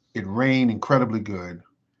 It rained incredibly good.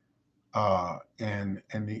 And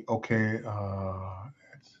the okay,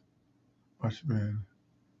 it's must have been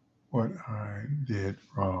what I did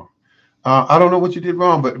wrong. I don't know what you did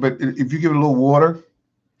wrong, but if you give it a little water,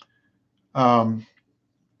 um,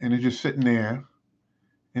 and it's just sitting there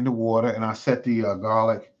in the water, and I set the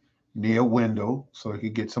garlic near a window so it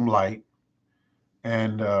could get some light,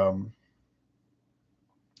 and um,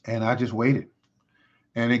 and I just waited,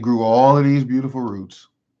 and it grew all of these beautiful roots.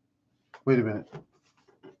 Wait a minute.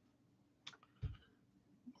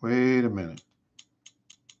 Wait a minute.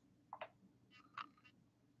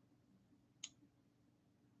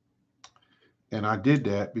 And I did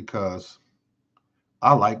that because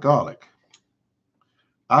I like garlic.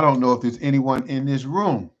 I don't know if there's anyone in this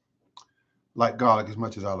room like garlic as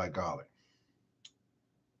much as I like garlic,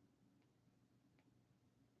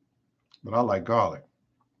 but I like garlic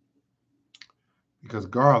because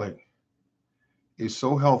garlic is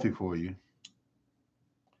so healthy for you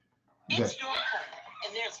that it's your home,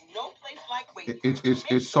 and there's no place like waiting.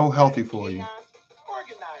 It's so healthy for you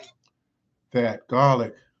that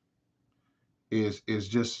garlic is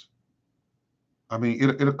just. I mean,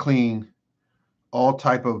 it'll clean all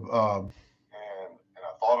type of. And I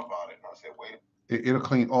thought about it, and I said, wait. It'll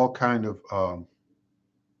clean all kind of. Well,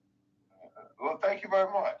 thank you very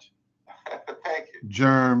much. Thank you.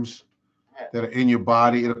 Germs that are in your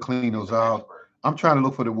body. It'll clean those out. I'm trying to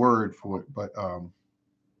look for the word for it, but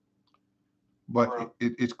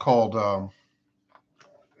it's called.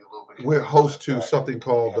 We're host to something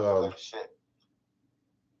called. I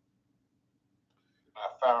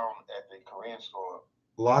found at the Korean store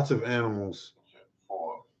lots of animals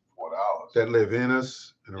for $4 that live in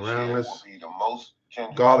us and around us.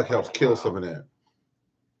 Garlic helps kill some of that.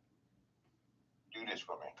 Do this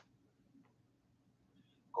for me.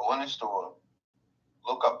 Go in the store,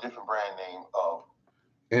 look up different brand name of.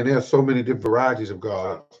 And there's so many different varieties of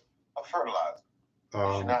garlic. A fertilizer.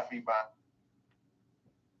 You should not be buying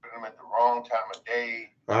them at the wrong time of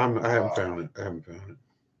day. I haven't found it. I haven't found it.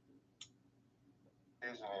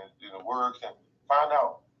 And it works, and find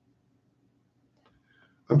out.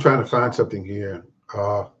 I'm trying to find something here.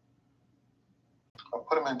 I'll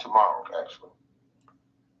put them in tomorrow, actually.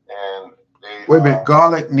 And they. Wait a minute.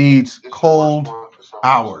 Garlic needs cold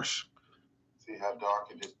hours. See how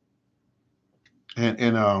dark it is.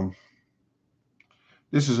 And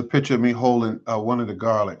this is a picture of me holding one of the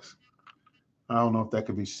garlics. I don't know if that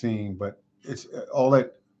could be seen, but it's all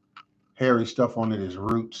that hairy stuff on it is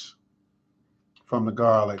roots from the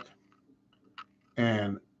garlic,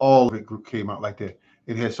 and all of it came out like that.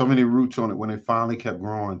 It had so many roots on it when it finally kept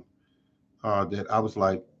growing that I was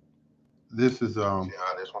like, "This is." See how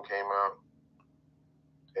this one came out,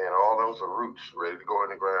 and all those are roots ready to go in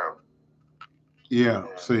the ground. Yeah.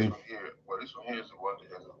 And see. This one here is the one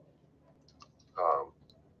that has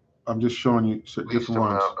I'm just showing you different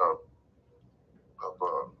ones. Of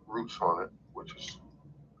roots on it, which is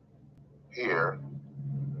here.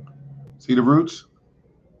 See the roots?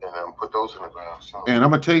 And I'm put those in the ground. So. And I'm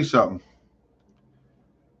gonna tell you something.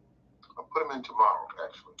 I'll put them in tomorrow,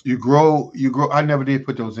 actually. You grow. I never did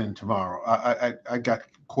put those in tomorrow. I got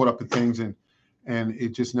caught up in things and it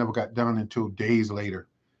just never got done until days later.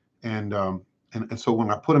 And so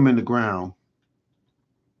when I put them in the ground,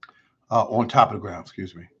 on top of the ground,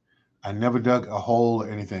 excuse me, I never dug a hole or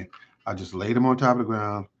anything. I just laid them on top of the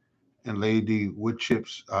ground and laid the wood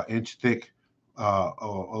chips inch thick, or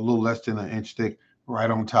a little less than an inch thick, right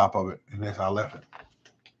on top of it, and that's how I left it.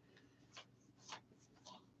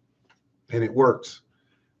 And it works.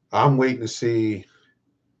 I'm waiting to see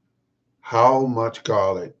how much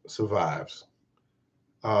garlic survives,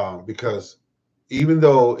 because even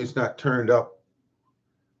though it's not turned up,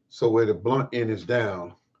 so where the blunt end is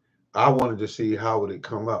down, I wanted to see how would it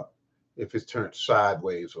come up if it's turned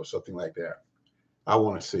sideways or something like that. I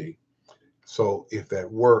want to see. So if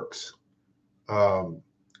that works,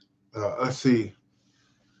 let's see.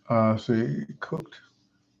 See, cooked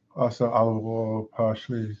pasta, olive oil,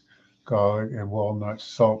 parsley, garlic, and walnuts,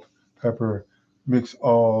 salt, pepper, Mix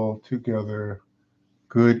all together.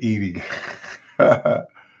 Good eating.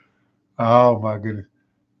 Oh my goodness.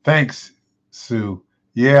 Thanks, Sue.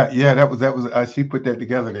 Yeah, that was she put that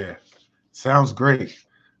together there. Sounds great.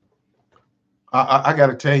 I got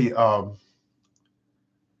to tell you,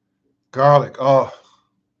 garlic. Oh,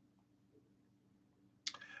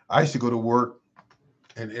 I used to go to work,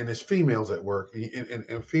 and it's females at work,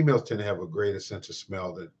 and females tend to have a greater sense of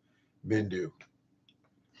smell than men do.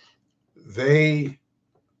 They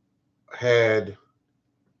had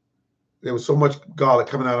there was so much garlic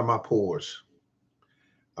coming out of my pores.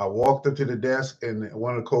 I walked up to the desk, and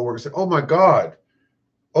one of the coworkers said, oh my God,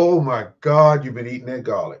 you've been eating that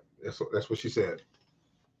garlic." That's what she said.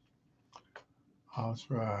 I'll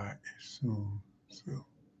try soon. So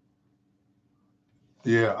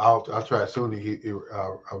yeah, I'll try soon.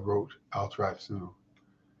 I wrote, "I'll try soon."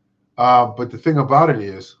 But the thing about it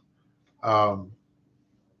is, um,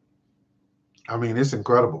 I mean, it's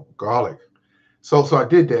incredible garlic. So I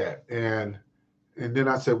did that, and then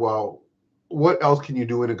I said, well, what else can you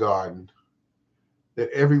do in a garden that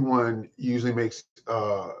everyone usually makes?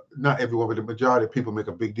 Not everyone, but the majority of people make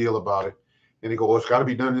a big deal about it, and they go, "Oh, it's got to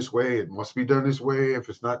be done this way. It must be done this way. If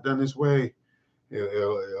it's not done this way,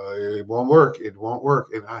 it won't work. It won't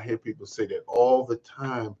work." And I hear people say that all the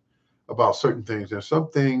time about certain things. And some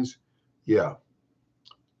things, yeah,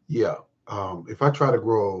 yeah. If I try to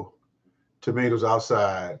grow tomatoes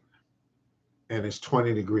outside and it's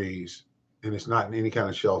 20 degrees and it's not in any kind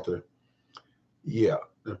of shelter, yeah,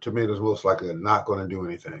 the tomatoes most likely are not going to do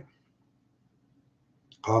anything.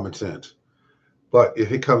 Common sense. But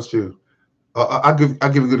if it comes to, I'll give a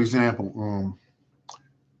good example.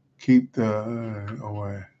 Keep the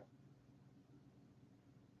away.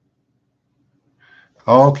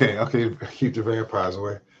 Okay, keep the vampires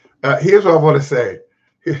away. Here's what I want to say.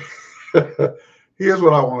 Here's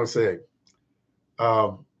what I want to say.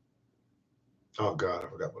 Um, oh God, I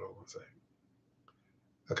forgot what I want to say.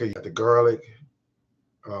 Okay, you got the garlic.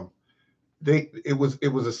 Um, it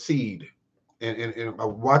was a seed, and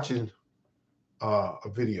I'm watching a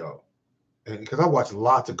video, and because I watch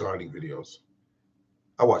lots of gardening videos,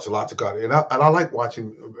 I watch lots of gardening, and I like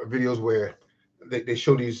watching videos where they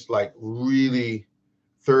show these like really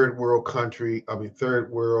third world country,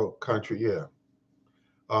 yeah,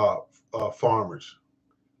 uh, farmers.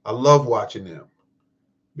 I love watching them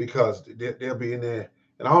because they'll be in there,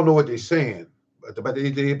 and I don't know what they're saying, but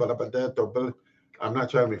I'm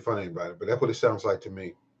not trying to be funny about it, but that's what it sounds like to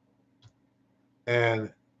me.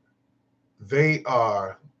 And they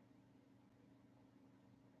are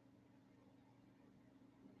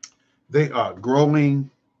they are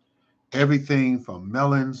growing everything from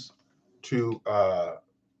melons to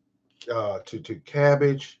to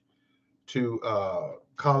cabbage to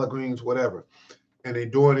collard greens, whatever, and they're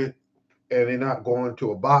doing it, and they're not going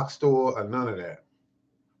to a box store or none of that.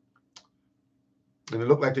 And it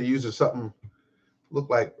looked like they're using something, look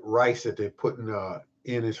like rice that they're putting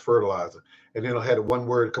in as fertilizer. And then I had one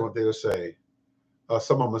word come up there to say,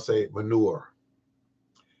 some of them say manure.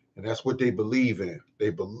 And that's what they believe in. They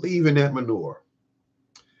believe in that manure.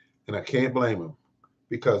 And I can't blame them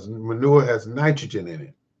because manure has nitrogen in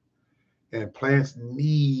it. And plants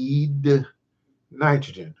need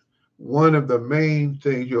nitrogen. One of the main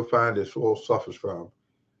things you'll find that soil suffers from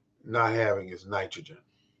not having is nitrogen.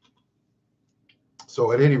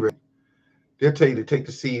 So at any rate, they'll tell you to take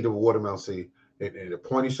the seed of a watermelon seed, and the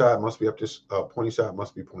pointy side must be up. This pointy side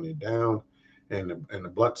must be pointed down, and the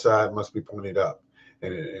blunt side must be pointed up,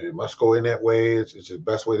 and it must go in that way. It's the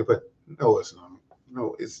best way to put. No, it's not.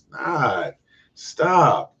 No, it's not.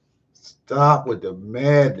 Stop. Stop with the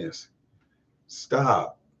madness.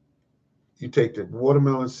 Stop. You take the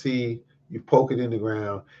watermelon seed, you poke it in the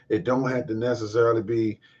ground. It don't have to necessarily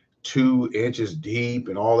be 2 inches deep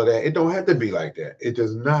and all of that. It don't have to be like that. It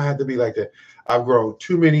does not have to be like that. I've grown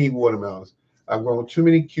too many watermelons. I've grown too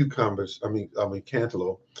many cucumbers. I mean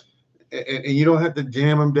cantaloupe, and you don't have to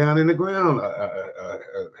jam them down in the ground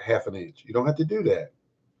half an inch. You don't have to do that.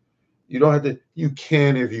 You don't have to. You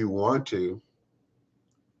can if you want to.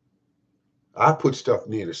 I put stuff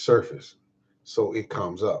near the surface so it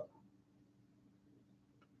comes up.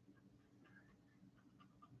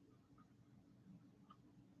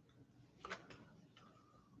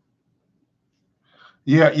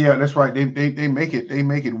 Yeah, that's right. They make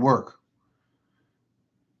it work.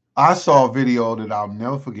 I saw a video that I'll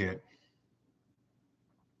never forget,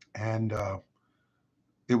 and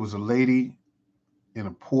it was a lady in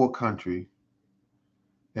a poor country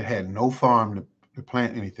that had no farm to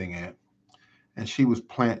plant anything at, and she was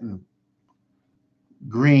planting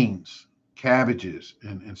greens, cabbages,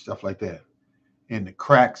 and stuff like that in the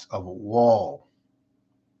cracks of a wall.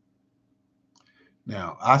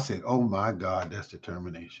 Now, I said, oh my God, that's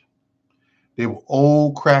determination. There were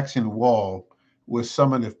old cracks in the wall where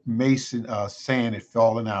some of the mason sand had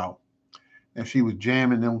fallen out. And she was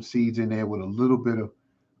jamming them seeds in there with a little bit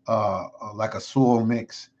of like a soil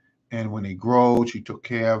mix. And when they grow, she took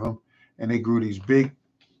care of them. And they grew these big,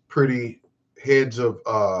 pretty heads of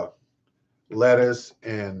lettuce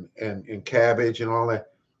and cabbage and all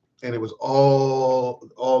that. And it was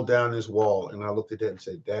all down this wall. And I looked at that and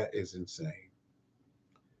said, that is insane.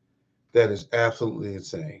 That is absolutely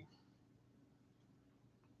insane.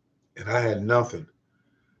 And I had nothing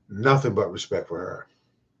but respect for her,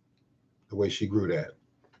 the way she grew that.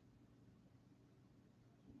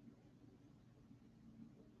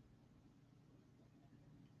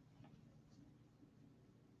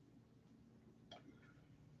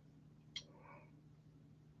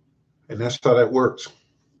 And that's how that works.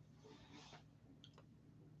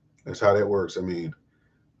 That's how that works. I mean,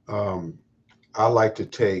 um, I like to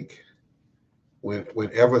take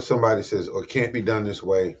whenever somebody says, "Oh, it can't be done this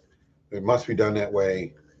way. It must be done that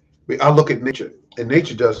way." I look at nature, and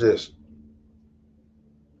nature does this.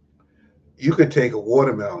 You could take a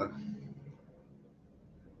watermelon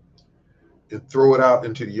and throw it out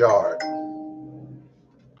into the yard.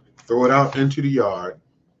 Throw it out into the yard,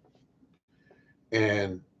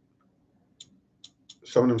 and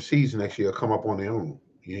some of them seeds next year will come up on their own.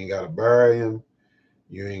 You ain't got to bury them.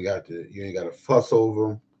 You ain't got to fuss over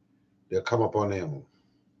them. They'll come up on their own,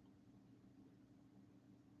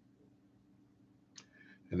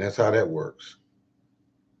 and that's how that works.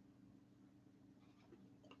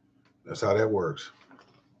 That's how that works.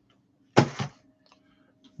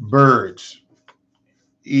 Birds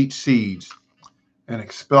eat seeds and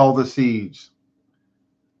expel the seeds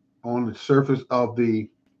on the surface of the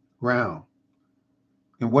ground.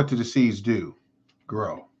 And what do the seeds do?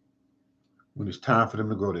 Grow. When it's time for them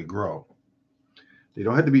to grow, they grow. They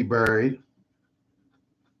don't have to be buried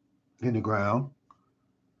in the ground.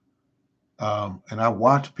 And I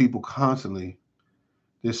watch people constantly.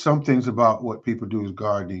 There's some things about what people do as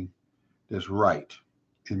gardening that's right.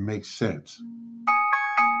 It makes sense.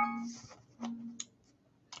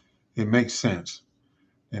 It makes sense.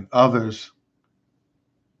 And others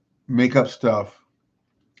make up stuff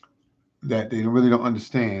that they really don't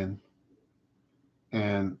understand,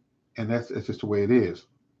 and that's it's just the way it is.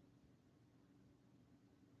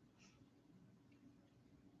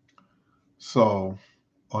 So,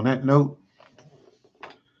 on that note,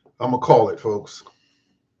 I'm gonna call it, folks.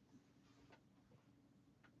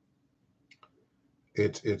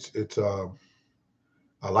 It's.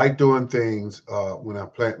 I like doing things when I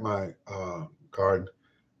plant my garden.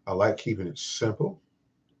 I like keeping it simple.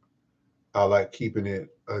 I like keeping it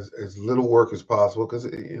as little work as possible because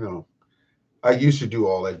I used to do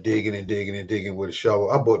all that digging and digging and digging with a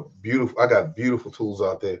shovel. I got beautiful tools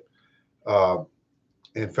out there, uh,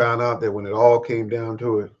 and found out that when it all came down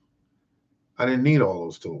to it, I didn't need all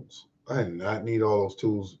those tools. I did not need all those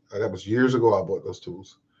tools. That was years ago. I bought those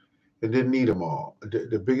tools and didn't need them all.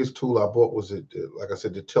 The biggest tool I bought was like I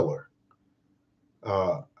said, the tiller.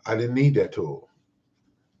 I didn't need that tool.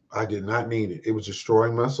 I did not need it. It was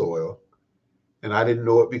destroying my soil, and I didn't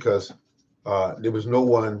know it because there was no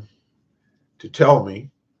one to tell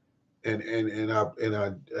me. And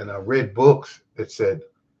I read books that said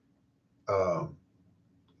um,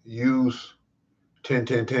 use 10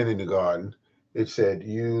 10 10 in the garden. It said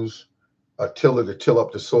use a tiller to till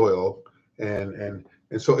up the soil, and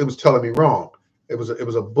so it was telling me wrong. It was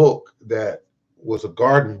a book that was a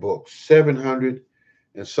garden book, 700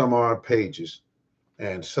 and some odd pages,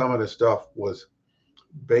 and some of the stuff was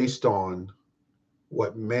based on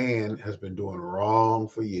what man has been doing wrong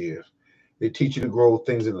for years. They teach you to grow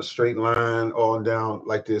things in a straight line, all down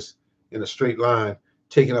like this in a straight line,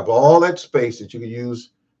 taking up all that space that you could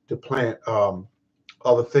use to plant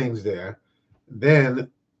other things there.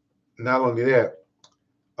 Then, not only that,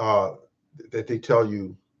 uh, that they tell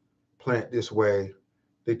you plant this way,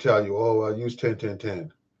 they tell you, oh, I use 10 10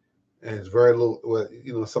 10, and it's very little. Well,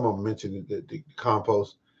 some of them mention the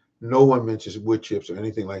compost. No one mentions wood chips or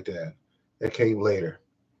anything like that. That came later.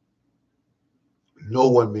 No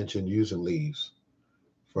one mentioned using leaves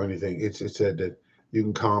for anything. It said that you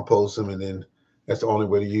can compost them, and then that's the only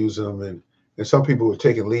way to use them. And some people were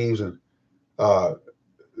taking leaves and uh,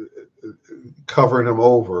 covering them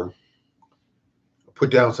over,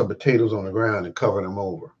 put down some potatoes on the ground and cover them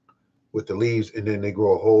over with the leaves, and then they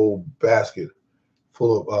grow a whole basket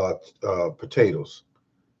full of potatoes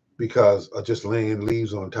because of just laying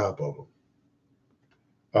leaves on top of them.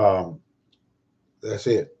 That's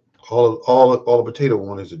it. All the potato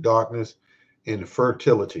want is the darkness and the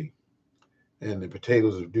fertility, and the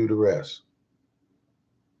potatoes will do the rest.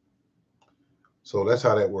 So that's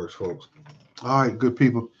how that works, folks. All right, good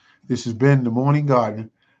people. This has been the Morning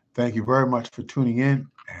Garden. Thank you very much for tuning in,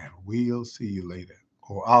 and we'll see you later.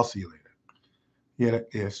 Or I'll see you later. Yeah,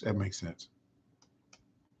 yes, that makes sense.